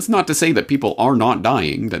bodies. That's not to say that people are not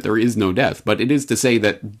dying, that there is no death, but it is to say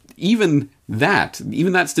that even that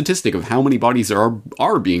statistic of how many bodies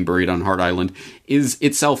are being buried on Hart Island is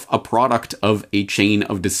itself a product of a chain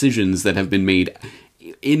of decisions that have been made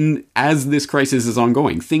as this crisis is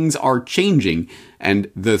ongoing. Things are changing,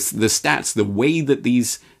 and the stats, the way that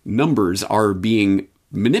these numbers are being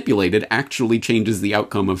manipulated actually changes the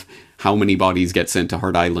outcome of how many bodies get sent to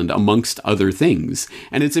Hart Island, amongst other things.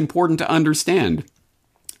 And it's important to understand,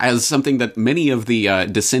 as something that many of the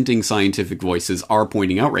dissenting scientific voices are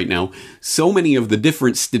pointing out right now, so many of the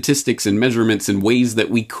different statistics and measurements and ways that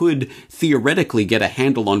we could theoretically get a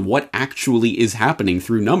handle on what actually is happening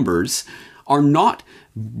through numbers are not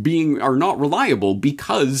reliable,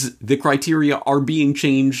 because the criteria are being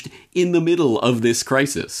changed in the middle of this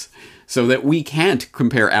crisis. So that we can't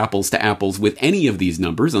compare apples to apples with any of these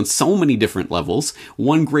numbers on so many different levels,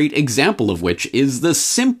 one great example of which is the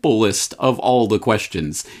simplest of all the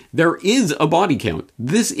questions. There is a body count.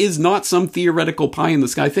 This is not some theoretical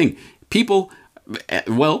pie-in-the-sky thing. People have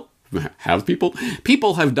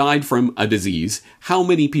died from a disease. How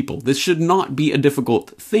many people? This should not be a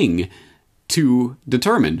difficult thing to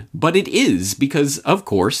determine, but it is, because of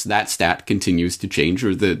course that stat continues to change,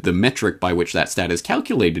 or the metric by which that stat is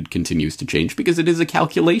calculated continues to change, because it is a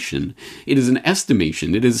calculation. It is an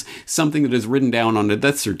estimation. It is something that is written down on a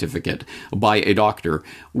death certificate by a doctor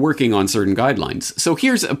working on certain guidelines. So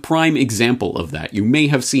here's a prime example of that. You may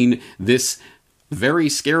have seen this very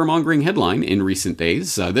scaremongering headline in recent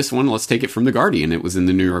days. This one, let's take it from The Guardian. It was in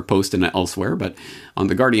the New York Post and elsewhere, but on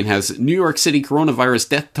The Guardian has New York City coronavirus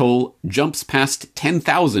death toll jumps past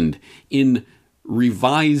 10,000 in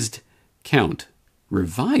revised count.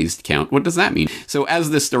 Revised count? What does that mean? So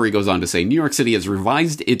as this story goes on to say, New York City has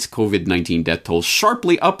revised its COVID-19 death toll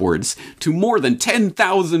sharply upwards to more than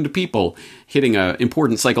 10,000 people, hitting an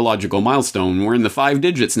important psychological milestone. We're in the 5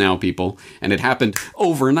 digits now, people. And it happened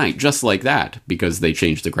overnight, just like that, because they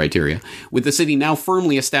changed the criteria. With the city now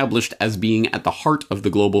firmly established as being at the heart of the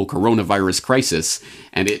global coronavirus crisis,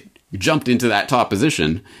 and it jumped into that top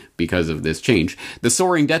position because of this change. The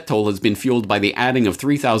soaring death toll has been fueled by the adding of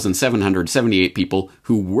 3,778 people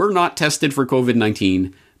who were not tested for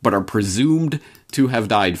COVID-19, but are presumed to have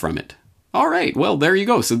died from it. All right, well, there you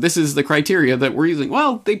go. So this is the criteria that we're using.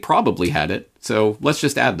 Well, they probably had it, so let's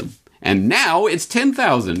just add them. And now it's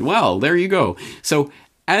 10,000. Well, there you go. So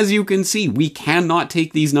as you can see, we cannot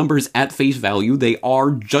take these numbers at face value. They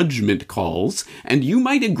are judgment calls, and you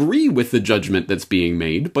might agree with the judgment that's being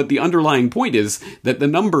made, but the underlying point is that the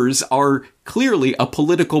numbers are clearly a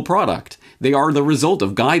political product. They are the result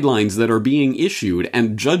of guidelines that are being issued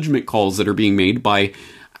and judgment calls that are being made by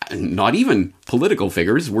not even political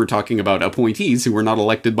figures. We're talking about appointees who were not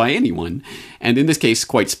elected by anyone. And in this case,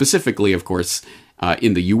 quite specifically, of course,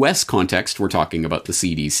 in the U.S. context, we're talking about the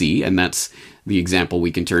CDC, and that's the example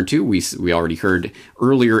we can turn to. We already heard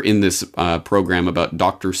earlier in this program about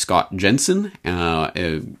Dr. Scott Jensen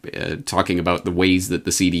talking about the ways that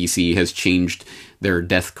the CDC has changed their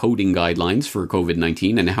death coding guidelines for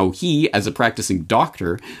COVID-19, and how he, as a practicing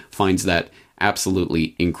doctor, finds that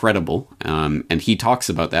absolutely incredible. And he talks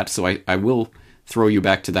about that, so I will throw you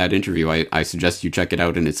back to that interview. I suggest you check it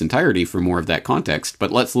out in its entirety for more of that context.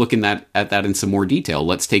 But let's look at that in some more detail.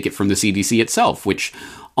 Let's take it from the CDC itself, which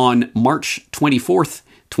on March 24th,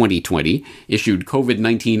 2020, issued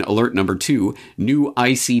COVID-19 Alert Number 2, new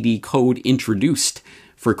ICD code introduced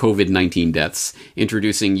for COVID-19 deaths,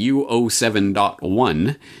 introducing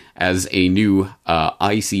U07.1 as a new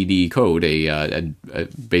ICD code,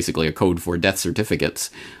 basically a code for death certificates,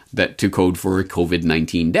 to code for a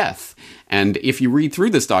COVID-19 death. And if you read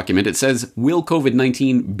through this document, it says, will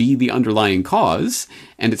COVID-19 be the underlying cause?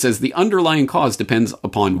 And it says the underlying cause depends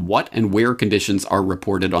upon what and where conditions are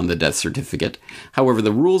reported on the death certificate. However,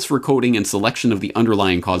 the rules for coding and selection of the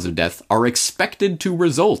underlying cause of death are expected to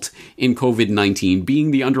result in COVID-19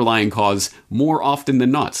 being the underlying cause more often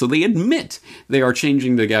than not. So they admit they are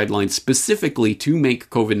changing the guidelines specifically to make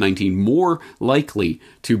COVID-19 more likely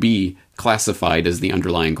to be classified as the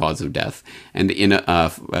underlying cause of death. And in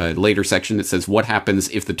a later section, it says, what happens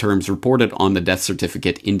if the terms reported on the death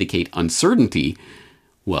certificate indicate uncertainty?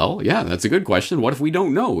 Well, yeah, that's a good question. What if we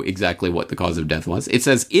don't know exactly what the cause of death was? It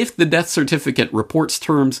says, if the death certificate reports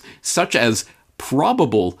terms such as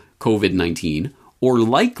probable COVID-19 or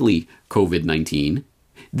likely COVID-19,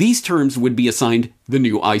 these terms would be assigned the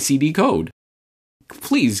new ICD code.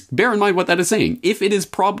 Please bear in mind what that is saying. If it is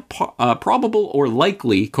probable or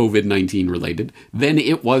likely COVID-19 related, then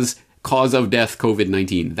it was cause of death,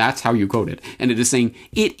 COVID-19. That's how you code it. And it is saying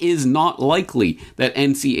it is not likely that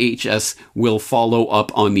NCHS will follow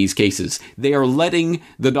up on these cases. They are letting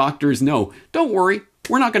the doctors know, don't worry,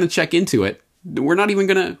 we're not going to check into it. We're not even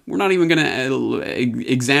gonna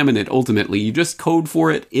examine it ultimately. You just code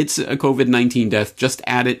for it. It's a COVID-19 death. Just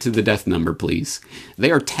add it to the death number, please.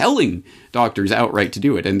 They are telling doctors outright to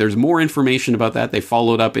do it. And there's more information about that. They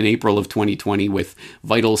followed up in April of 2020 with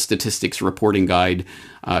Vital Statistics Reporting Guide,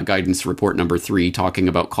 Guidance Report number 3, talking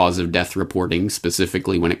about cause of death reporting,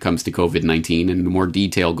 specifically when it comes to COVID-19, and more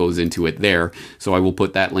detail goes into it there. So I will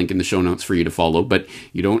put that link in the show notes for you to follow. But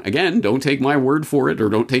you don't take my word for it, or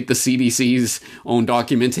don't take the CDC's own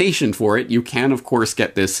documentation for it. You can, of course,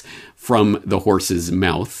 get this from the horse's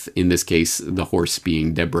mouth, in this case, the horse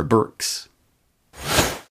being Deborah Birx.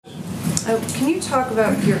 Can you talk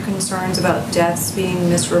about your concerns about deaths being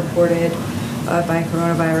misreported by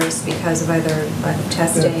coronavirus because of either lack of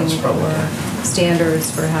testing or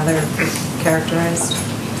standards for how they're characterized?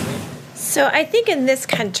 So I think in this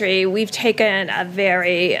country, we've taken a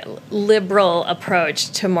very liberal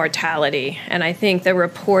approach to mortality. And I think the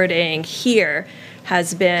reporting here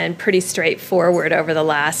has been pretty straightforward over the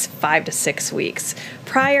last 5 to 6 weeks.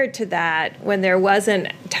 Prior to that, when there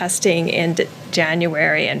wasn't testing in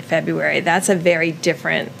January and February, that's a very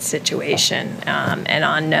different situation and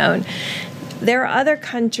unknown. There are other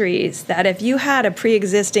countries that if you had a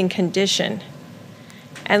pre-existing condition,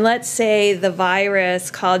 and let's say the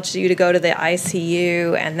virus caused you to go to the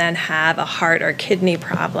ICU and then have a heart or kidney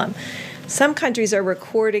problem, some countries are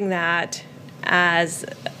recording that as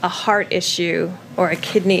a heart issue or a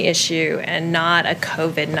kidney issue and not a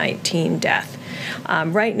COVID-19 death.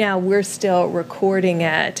 Right now, we're still recording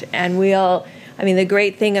it, and the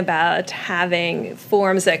great thing about having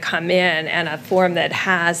forms that come in and a form that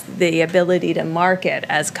has the ability to mark it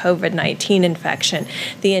as COVID-19 infection,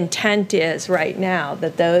 the intent is right now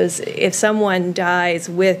that if someone dies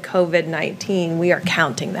with COVID-19, we are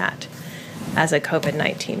counting that as a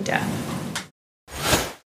COVID-19 death.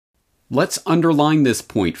 Let's underline this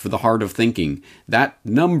point for the heart of thinking. That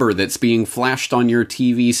number that's being flashed on your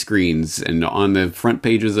TV screens and on the front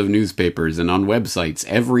pages of newspapers and on websites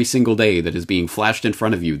every single day that is being flashed in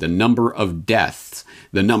front of you, the number of deaths,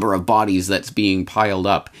 the number of bodies that's being piled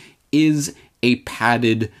up, is a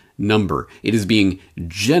padded number. It is being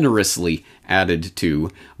generously added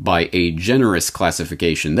to by a generous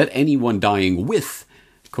classification that anyone dying with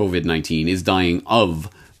COVID-19 is dying of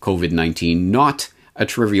COVID-19, not a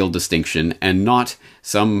trivial distinction, and not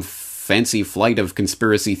some fancy flight of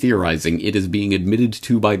conspiracy theorizing. It is being admitted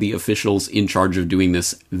to by the officials in charge of doing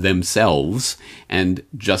this themselves. And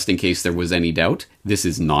just in case there was any doubt, this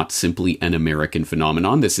is not simply an American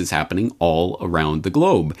phenomenon. This is happening all around the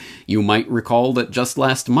globe. You might recall that just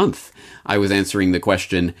last month, I was answering the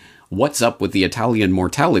question, what's up with the Italian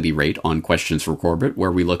mortality rate on Questions for Corbett,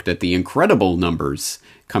 where we looked at the incredible numbers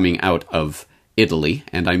coming out of Italy,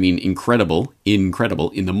 and I mean incredible in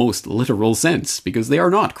the most literal sense, because they are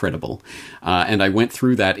not credible. And I went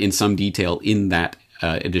through that in some detail in that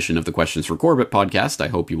edition of the Questions for Corbett podcast. I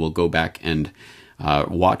hope you will go back and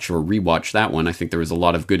watch or rewatch that one. I think there was a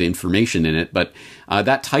lot of good information in it, but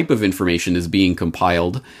that type of information is being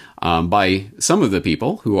compiled by some of the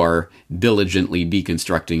people who are diligently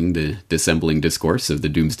deconstructing the dissembling discourse of the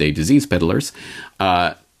doomsday disease peddlers,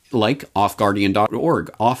 like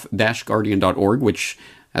off-guardian.org, off-guardian.org, which,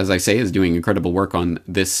 as I say, is doing incredible work on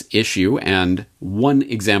this issue. And one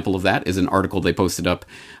example of that is an article they posted up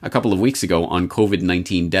a couple of weeks ago on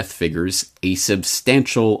COVID-19 death figures, a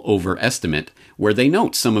substantial overestimate, where they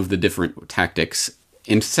note some of the different tactics,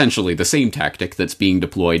 essentially the same tactic that's being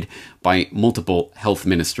deployed by multiple health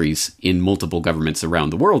ministries in multiple governments around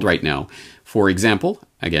the world right now. For example,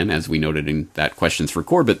 again, as we noted in that Questions for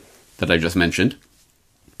Corbett that I just mentioned,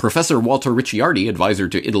 Professor Walter Ricciardi, advisor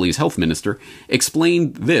to Italy's health minister,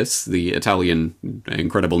 explained this, the Italian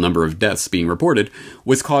incredible number of deaths being reported,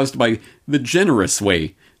 was caused by the generous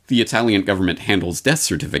way the Italian government handles death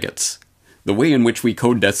certificates. The way in which we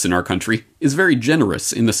code deaths in our country is very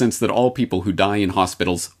generous in the sense that all people who die in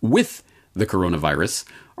hospitals with the coronavirus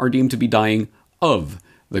are deemed to be dying of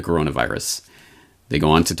the coronavirus. They go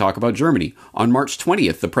on to talk about Germany. On March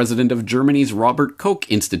 20th, the president of Germany's Robert Koch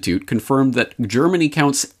Institute confirmed that Germany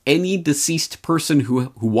counts any deceased person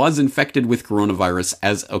who was infected with coronavirus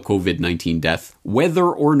as a COVID-19 death, whether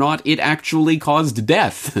or not it actually caused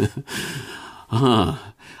death.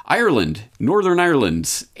 Ireland, Northern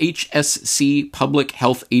Ireland's HSC Public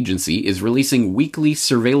Health Agency is releasing weekly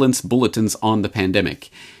surveillance bulletins on the pandemic.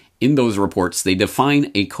 In those reports, they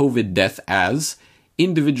define a COVID death as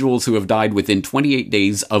individuals who have died within 28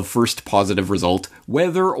 days of first positive result,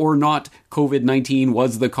 whether or not COVID-19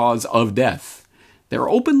 was the cause of death. They're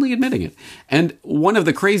openly admitting it. And one of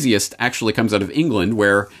the craziest actually comes out of England,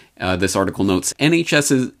 where this article notes,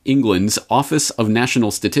 NHS England's Office of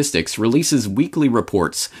National Statistics releases weekly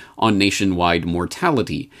reports on nationwide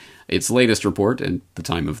mortality. Its latest report, at the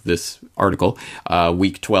time of this article,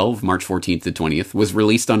 week 12, March 14th to 20th, was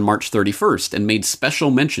released on March 31st and made special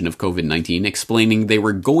mention of COVID-19, explaining they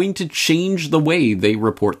were going to change the way they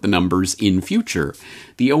report the numbers in future.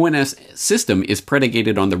 The ONS system is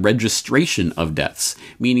predicated on the registration of deaths,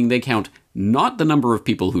 meaning they count not the number of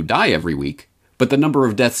people who die every week, but the number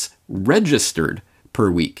of deaths registered per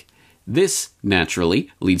week. This,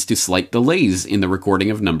 naturally, leads to slight delays in the recording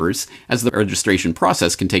of numbers, as the registration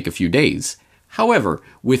process can take a few days. However,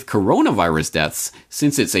 with coronavirus deaths,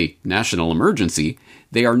 since it's a national emergency,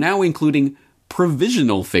 they are now including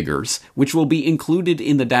provisional figures, which will be included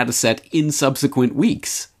in the dataset in subsequent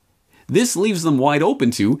weeks. This leaves them wide open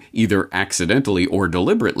to, either accidentally or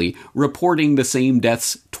deliberately, reporting the same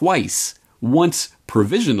deaths twice, once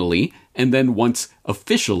provisionally and then once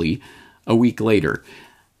officially a week later.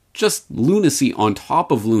 Just lunacy on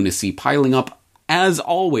top of lunacy piling up, as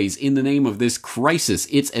always, in the name of this crisis.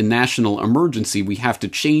 It's a national emergency. We have to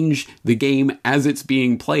change the game as it's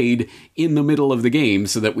being played in the middle of the game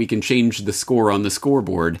so that we can change the score on the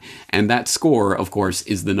scoreboard. And that score, of course,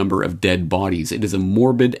 is the number of dead bodies. It is a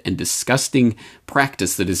morbid and disgusting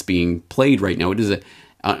practice that is being played right now. It is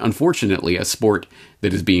unfortunately a sport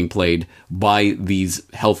that is being played by these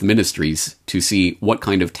health ministries to see what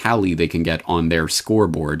kind of tally they can get on their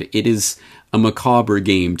scoreboard. It is a macabre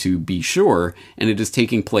game, to be sure, and it is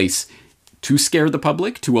taking place to scare the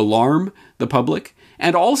public, to alarm the public,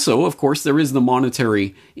 and also, of course, there is the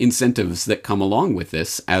monetary incentives that come along with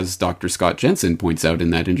this, as Dr. Scott Jensen points out in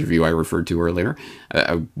that interview I referred to earlier.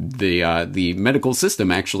 The medical system,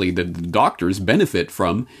 actually, the doctors benefit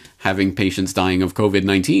from having patients dying of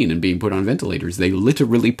COVID-19 and being put on ventilators. They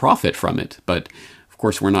literally profit from it. But, of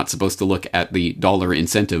course, we're not supposed to look at the dollar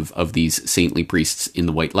incentive of these saintly priests in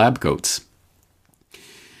the white lab coats.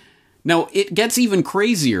 Now, it gets even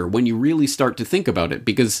crazier when you really start to think about it,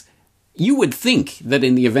 because you would think that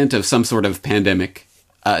in the event of some sort of pandemic,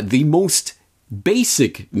 the most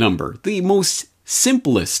basic number, the most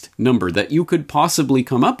simplest number that you could possibly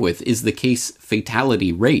come up with is the case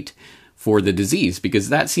fatality rate for the disease, because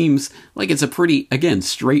that seems like it's a pretty, again,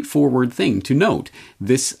 straightforward thing to note.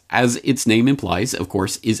 This, as its name implies, of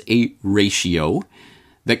course, is a ratio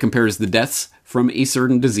that compares the deaths from a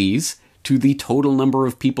certain disease to the total number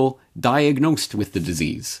of people diagnosed with the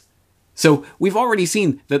disease. So we've already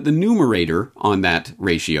seen that the numerator on that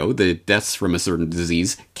ratio, the deaths from a certain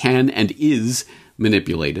disease, can and is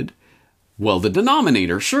manipulated. Well, the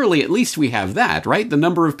denominator, surely at least we have that, right? The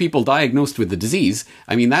number of people diagnosed with the disease.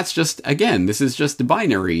 I mean, that's just, again, this is just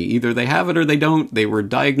binary. Either they have it or they don't. They were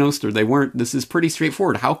diagnosed or they weren't. This is pretty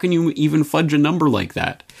straightforward. How can you even fudge a number like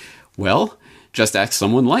that? Well, just ask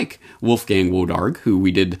someone like Wolfgang Wodarg, who we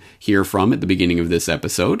did hear from at the beginning of this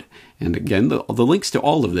episode. And again, the links to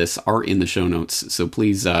all of this are in the show notes, so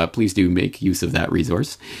please do make use of that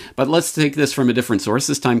resource. But let's take this from a different source,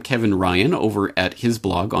 this time Kevin Ryan over at his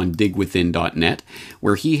blog on digwithin.net,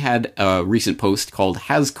 where he had a recent post called,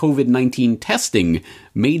 "Has COVID-19 testing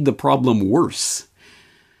made the problem worse?"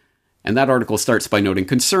 And that article starts by noting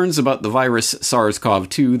concerns about the virus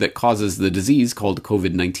SARS-CoV-2 that causes the disease called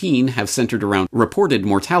COVID-19 have centered around reported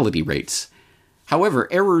mortality rates. However,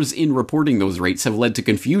 errors in reporting those rates have led to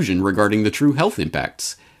confusion regarding the true health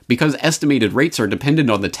impacts. Because estimated rates are dependent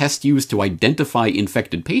on the test used to identify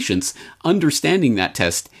infected patients, understanding that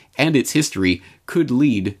test and its history could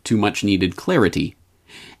lead to much-needed clarity.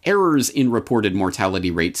 Errors in reported mortality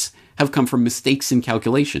rates have come from mistakes in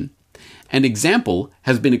calculation. An example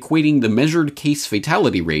has been equating the measured case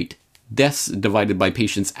fatality rate, deaths divided by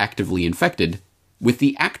patients actively infected, with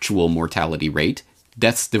the actual mortality rate,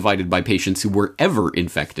 deaths divided by patients who were ever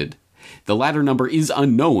infected. The latter number is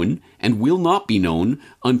unknown and will not be known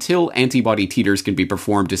until antibody titers can be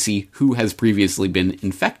performed to see who has previously been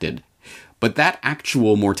infected. But that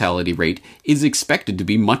actual mortality rate is expected to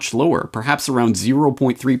be much lower, perhaps around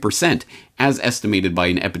 0.3%, as estimated by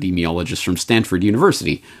an epidemiologist from Stanford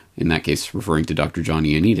University, in that case referring to Dr. John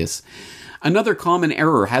Ioannidis. Another common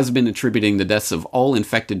error has been attributing the deaths of all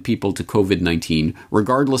infected people to COVID-19,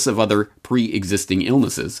 regardless of other pre-existing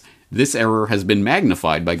illnesses. This error has been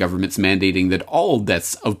magnified by governments mandating that all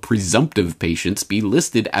deaths of presumptive patients be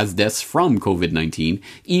listed as deaths from COVID-19,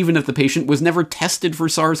 even if the patient was never tested for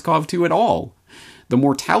SARS-CoV-2 at all. the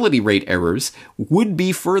mortality rate errors would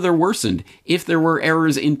be further worsened if there were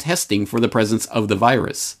errors in testing for the presence of the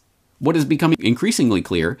virus. What is becoming increasingly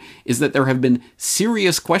clear is that there have been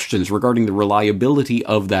serious questions regarding the reliability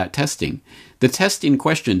of that testing. The test in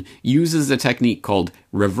question uses a technique called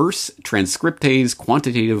reverse transcriptase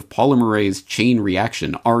quantitative polymerase chain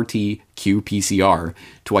reaction, RT-qPCR,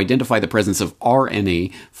 to identify the presence of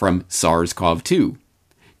RNA from SARS-CoV-2.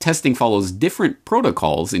 Testing follows different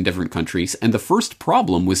protocols in different countries, and the first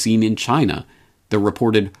problem was seen in China, the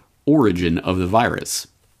reported origin of the virus.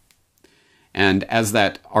 And as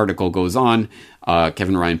that article goes on,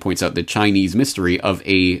 Kevin Ryan points out the Chinese mystery of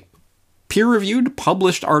a peer-reviewed,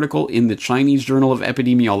 published article in the Chinese Journal of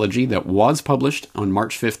Epidemiology that was published on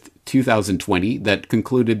March 5th, 2020, that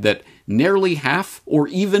concluded that nearly half or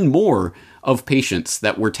even more of patients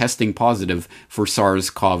that were testing positive for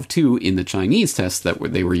SARS-CoV-2 in the Chinese tests that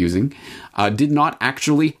they were using did not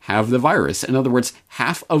actually have the virus. In other words,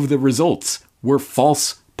 half of the results were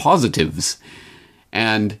false positives.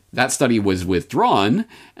 And that study was withdrawn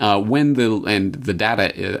and the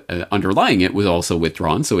data underlying it was also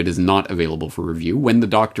withdrawn, so it is not available for review. When the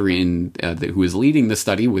doctor who is leading the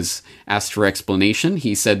study was asked for explanation,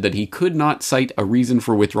 he said that he could not cite a reason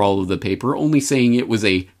for withdrawal of the paper, only saying it was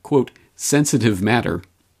a, quote, sensitive matter.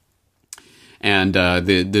 And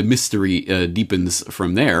the mystery deepens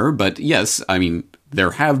from there. But yes, I mean,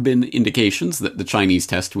 there have been indications that the Chinese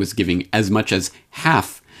test was giving as much as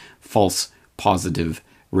half false positive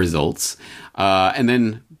results. And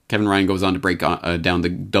then Kevin Ryan goes on to break down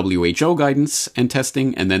the WHO guidance and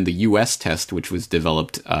testing, and then the US test, which was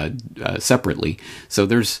developed separately. So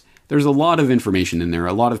there's a lot of information in there.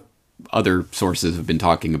 A lot of other sources have been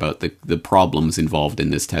talking about the problems involved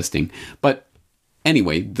in this testing. But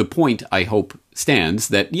anyway, the point, I hope, stands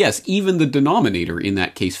that, yes, even the denominator in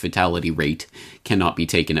that case fatality rate cannot be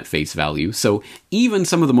taken at face value. So even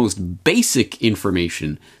some of the most basic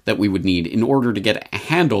information that we would need in order to get a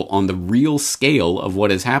handle on the real scale of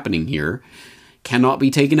what is happening here cannot be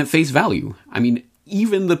taken at face value. I mean,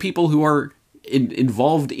 even the people who are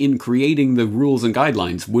involved in creating the rules and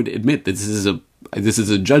guidelines would admit that this is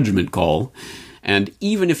a judgment call. And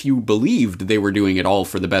even if you believed they were doing it all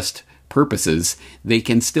for the best purposes, they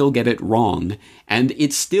can still get it wrong, and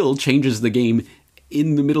it still changes the game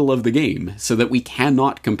in the middle of the game, so that we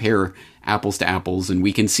cannot compare apples to apples, and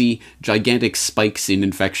we can see gigantic spikes in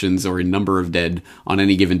infections or in number of dead on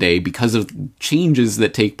any given day because of changes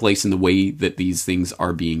that take place in the way that these things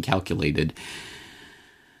are being calculated.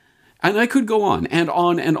 And I could go on and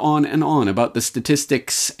on and on and on about the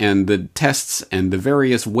statistics and the tests and the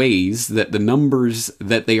various ways that the numbers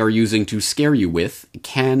that they are using to scare you with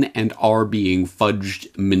can and are being fudged,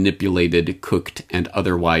 manipulated, cooked, and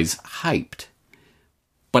otherwise hyped.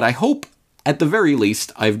 But I hope, at the very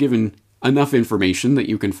least, I've given enough information that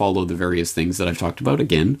you can follow the various things that I've talked about.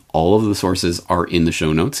 Again, all of the sources are in the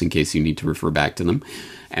show notes in case you need to refer back to them.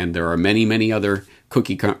 And there are many, many other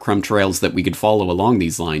cookie crumb trails that we could follow along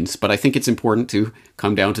these lines, but I think it's important to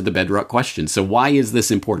come down to the bedrock question. So why is this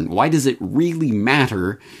important? Why does it really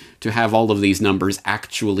matter to have all of these numbers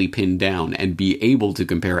actually pinned down and be able to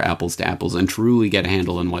compare apples to apples and truly get a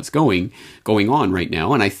handle on what's going on right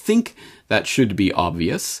now? And I think that should be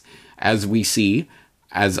obvious, as we see,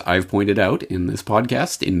 as I've pointed out in this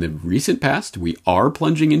podcast, in the recent past, we are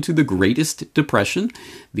plunging into the Greatest Depression.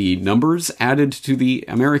 The numbers added to the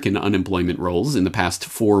American unemployment rolls in the past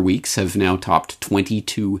 4 weeks have now topped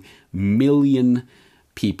 22 million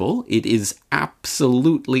people. It is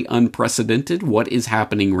absolutely unprecedented what is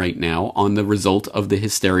happening right now on the result of the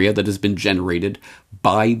hysteria that has been generated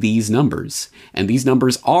by these numbers. And these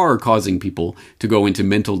numbers are causing people to go into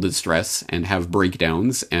mental distress and have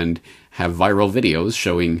breakdowns and have viral videos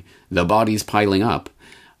showing the bodies piling up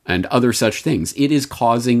and other such things. It is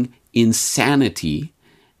causing insanity,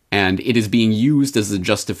 and it is being used as a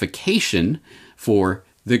justification for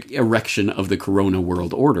the erection of the Corona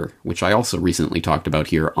World Order, which I also recently talked about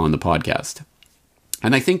here on the podcast.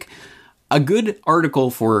 And I think a good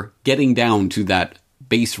article for getting down to that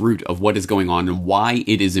base root of what is going on and why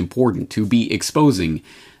it is important to be exposing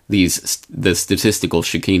the statistical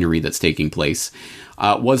chicanery that's taking place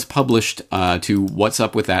was published to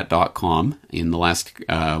whatsupwiththat.com in the last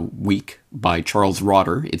week by Charles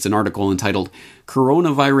Rotter. It's an article entitled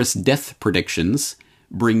 "Coronavirus Death Predictions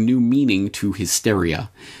Bring New Meaning to Hysteria."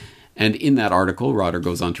 And in that article, Rotter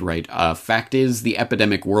goes on to write, fact is, the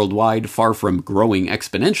epidemic worldwide, far from growing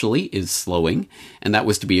exponentially, is slowing, and that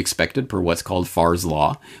was to be expected per what's called Farr's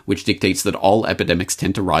law, which dictates that all epidemics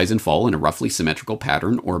tend to rise and fall in a roughly symmetrical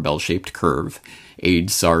pattern or bell-shaped curve.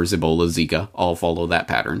 AIDS, SARS, Ebola, Zika all follow that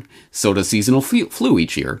pattern. So does seasonal flu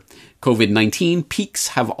each year. COVID-19 peaks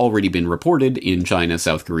have already been reported in China,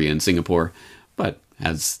 South Korea, and Singapore, but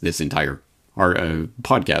as this entire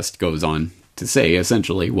podcast goes on to say,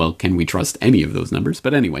 essentially, well, can we trust any of those numbers?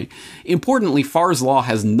 But anyway, importantly, Farr's law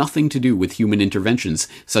has nothing to do with human interventions,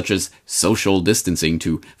 such as social distancing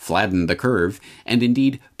to flatten the curve, and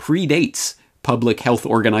indeed predates public health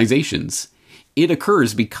organizations. It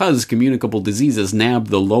occurs because communicable diseases nab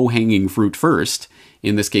the low-hanging fruit first,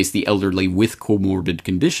 in this case the elderly with comorbid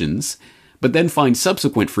conditions, but then find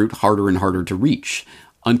subsequent fruit harder and harder to reach.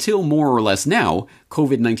 Until more or less now,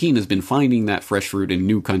 COVID-19 has been finding that fresh fruit in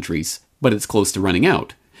new countries, but it's close to running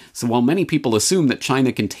out. So while many people assume that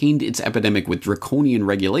China contained its epidemic with draconian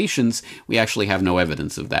regulations, we actually have no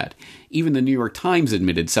evidence of that. Even the New York Times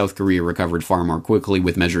admitted South Korea recovered far more quickly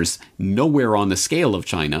with measures nowhere on the scale of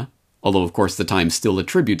China, although of course the Times still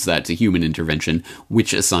attributes that to human intervention,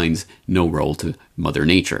 which assigns no role to Mother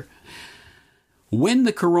Nature. When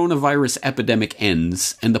the coronavirus epidemic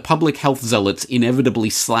ends, and the public health zealots inevitably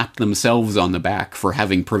slap themselves on the back for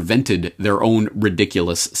having prevented their own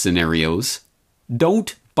ridiculous scenarios,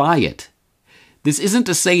 don't buy it. This isn't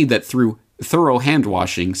to say that through thorough hand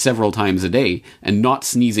washing several times a day and not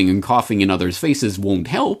sneezing and coughing in others' faces won't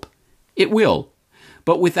help. It will.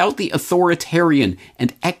 But without the authoritarian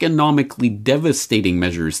and economically devastating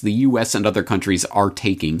measures the US and other countries are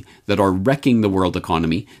taking that are wrecking the world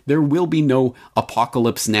economy, there will be no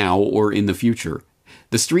apocalypse now or in the future.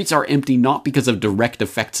 The streets are empty not because of direct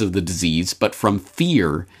effects of the disease, but from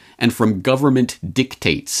fear and from government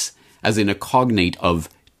dictates, as in a cognate of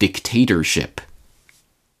dictatorship.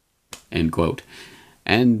 End quote.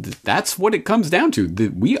 And that's what it comes down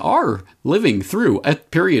to. We are living through a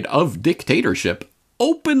period of dictatorship.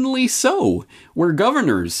 Openly so, where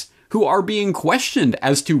governors who are being questioned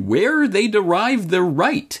as to where they derive the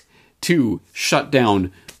right to shut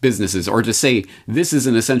down businesses or to say this is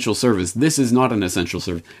an essential service, this is not an essential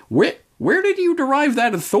service. Where did you derive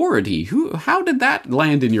that authority? How did that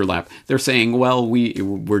land in your lap? They're saying, well,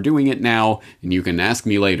 we're doing it now, and you can ask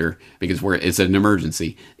me later because it's an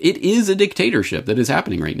emergency. It is a dictatorship that is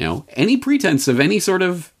happening right now. Any pretense of any sort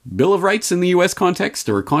of Bill of Rights in the U.S. context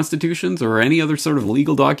or constitutions or any other sort of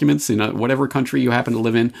legal documents in whatever country you happen to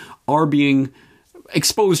live in are being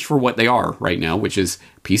exposed for what they are right now, which is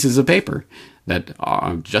pieces of paper that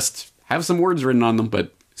just have some words written on them,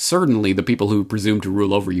 but certainly the people who presume to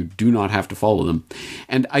rule over you do not have to follow them.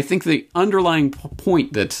 And I think the underlying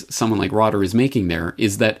point that someone like Rotter is making there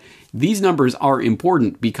is that these numbers are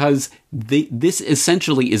important because this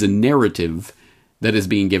essentially is a narrative that is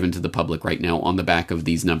being given to the public right now on the back of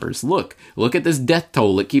these numbers. Look at this death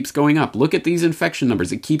toll. It keeps going up. Look at these infection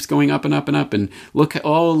numbers. It keeps going up and up and up. And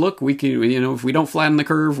look, we can, if we don't flatten the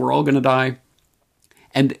curve, we're all going to die.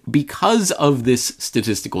 And because of this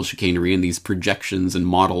statistical chicanery and these projections and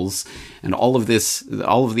models and all of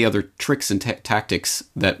the other tricks and tactics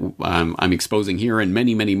that I'm exposing here and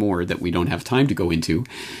many, many more that we don't have time to go into,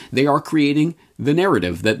 they are creating the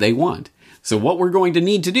narrative that they want. So what we're going to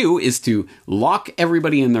need to do is to lock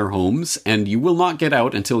everybody in their homes, and you will not get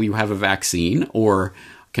out until you have a vaccine or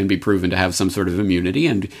can be proven to have some sort of immunity,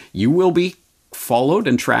 and you will be followed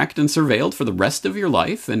and tracked and surveilled for the rest of your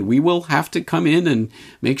life, and we will have to come in and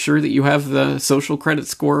make sure that you have the social credit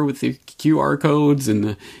score with the QR codes and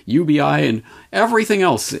the UBI and everything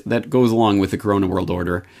else that goes along with the Corona World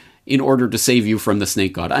Order in order to save you from the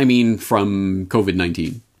snake god. I mean, from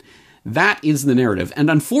COVID-19. That is the narrative. And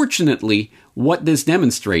unfortunately, what this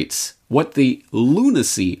demonstrates, what the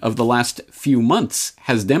lunacy of the last few months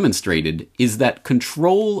has demonstrated, is that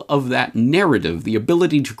control of that narrative, the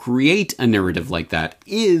ability to create a narrative like that,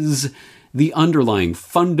 is the underlying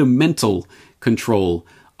fundamental control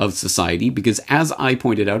of society. Because as I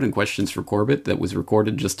pointed out in Questions for Corbett that was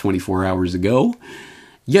recorded just 24 hours ago,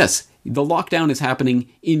 yes, the lockdown is happening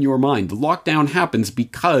in your mind. The lockdown happens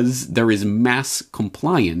because there is mass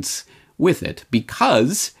compliance with it,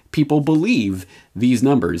 because people believe these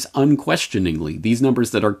numbers unquestioningly, these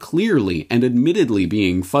numbers that are clearly and admittedly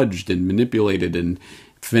being fudged and manipulated and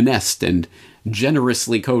finessed and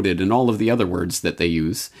generously coded and all of the other words that they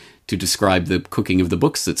use to describe the cooking of the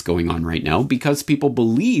books that's going on right now, because people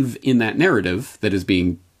believe in that narrative that is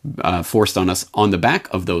being forced on us on the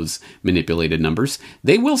back of those manipulated numbers.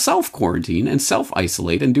 They will self-quarantine and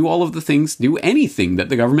self-isolate and do all of the things, do anything that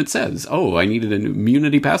the government says. Oh, I needed an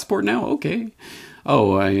immunity passport now? Okay.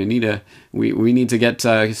 I need we need to get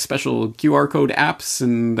special QR code apps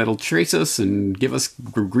and that'll trace us and give us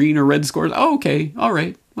green or red scores. Oh, okay, all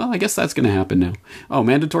right. Well, I guess that's going to happen now. Oh,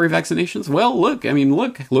 mandatory vaccinations? Well, look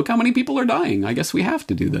how many people are dying. I guess we have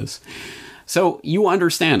to do this. So you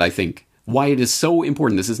understand, I think, why it is so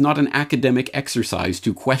important. This is not an academic exercise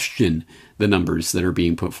to question the numbers that are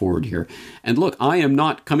being put forward here. And look, I am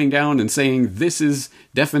not coming down and saying this is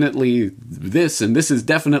definitely this and this is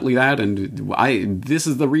definitely that and this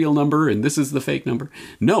is the real number and this is the fake number.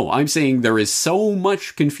 No, I'm saying there is so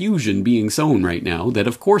much confusion being sown right now that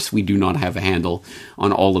of course we do not have a handle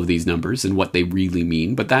on all of these numbers and what they really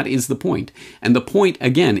mean, but that is the point. And the point,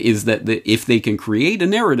 again, is that if they can create a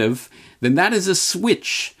narrative, then that is a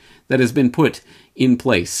switch that has been put in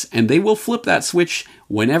place, and they will flip that switch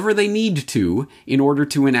whenever they need to in order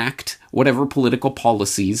to enact whatever political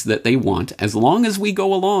policies that they want, as long as we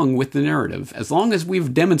go along with the narrative, as long as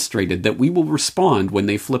we've demonstrated that we will respond when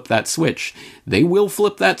they flip that switch. They will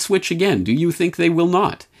flip that switch again. Do you think they will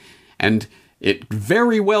not? And it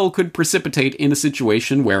very well could precipitate in a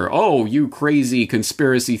situation where, oh, you crazy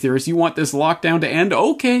conspiracy theorists, you want this lockdown to end?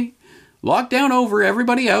 Okay. Lockdown over,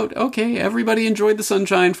 everybody out. Okay, everybody enjoyed the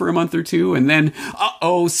sunshine for a month or two, and then,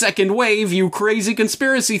 second wave, you crazy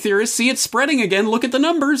conspiracy theorists. See it spreading again. Look at the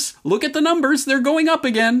numbers. Look at the numbers. They're going up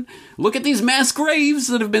again. Look at these mass graves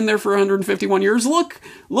that have been there for 151 years.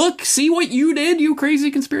 Look, see what you did, you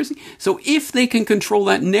crazy conspiracy. So if they can control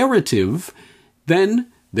that narrative,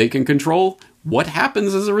 then they can control what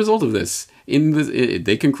happens as a result of this.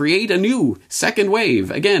 They can create a new second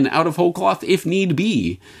wave, again, out of whole cloth if need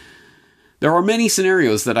be. There are many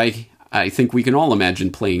scenarios that I think we can all imagine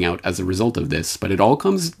playing out as a result of this, but it all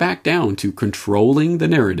comes back down to controlling the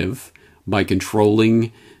narrative by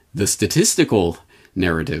controlling the statistical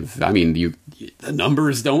narrative. I mean, the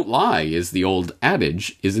numbers don't lie is the old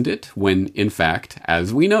adage, isn't it? When, in fact,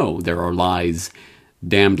 as we know, there are lies,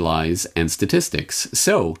 damned lies, and statistics.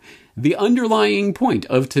 So, the underlying point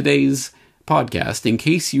of today's podcast, in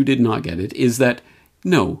case you did not get it, is that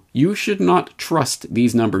no, you should not trust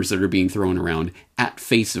these numbers that are being thrown around at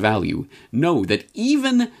face value. Know that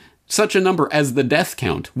even such a number as the death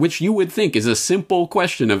count, which you would think is a simple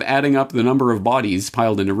question of adding up the number of bodies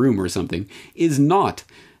piled in a room or something, is not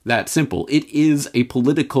that simple. It is a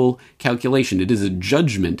political calculation. It is a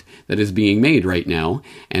judgment that is being made right now,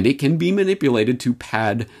 and it can be manipulated to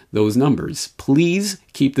pad those numbers. Please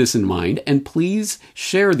keep this in mind, and please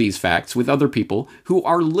share these facts with other people who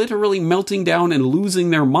are literally melting down and losing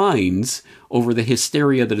their minds over the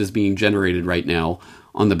hysteria that is being generated right now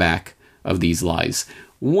on the back of these lies.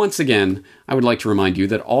 Once again, I would like to remind you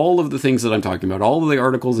that all of the things that I'm talking about, all of the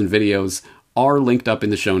articles and videos, are linked up in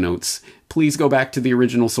the show notes. Please go back to the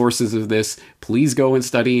original sources of this. Please go and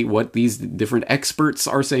study what these different experts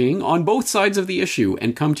are saying on both sides of the issue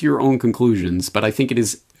and come to your own conclusions. But I think it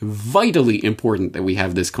is vitally important that we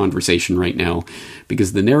have this conversation right now,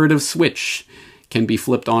 because the narrative switch can be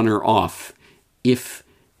flipped on or off if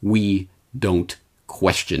we don't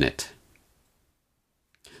question it.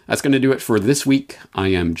 That's going to do it for this week. I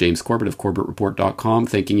am James Corbett of CorbettReport.com,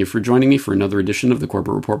 thanking you for joining me for another edition of the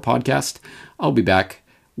Corbett Report podcast. I'll be back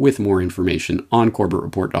with more information on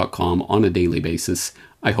CorbettReport.com on a daily basis.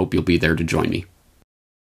 I hope you'll be there to join me.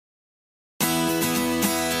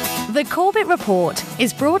 The Corbett Report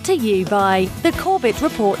is brought to you by the Corbett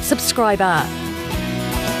Report subscriber,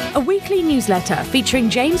 a weekly newsletter featuring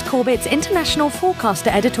James Corbett's International Forecaster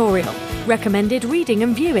editorial, recommended reading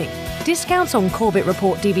and viewing, discounts on Corbett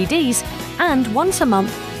Report DVDs, and once a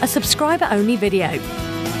month, a subscriber-only video.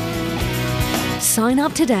 Sign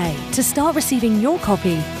up today to start receiving your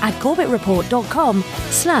copy at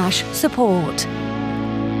CorbettReport.com/support.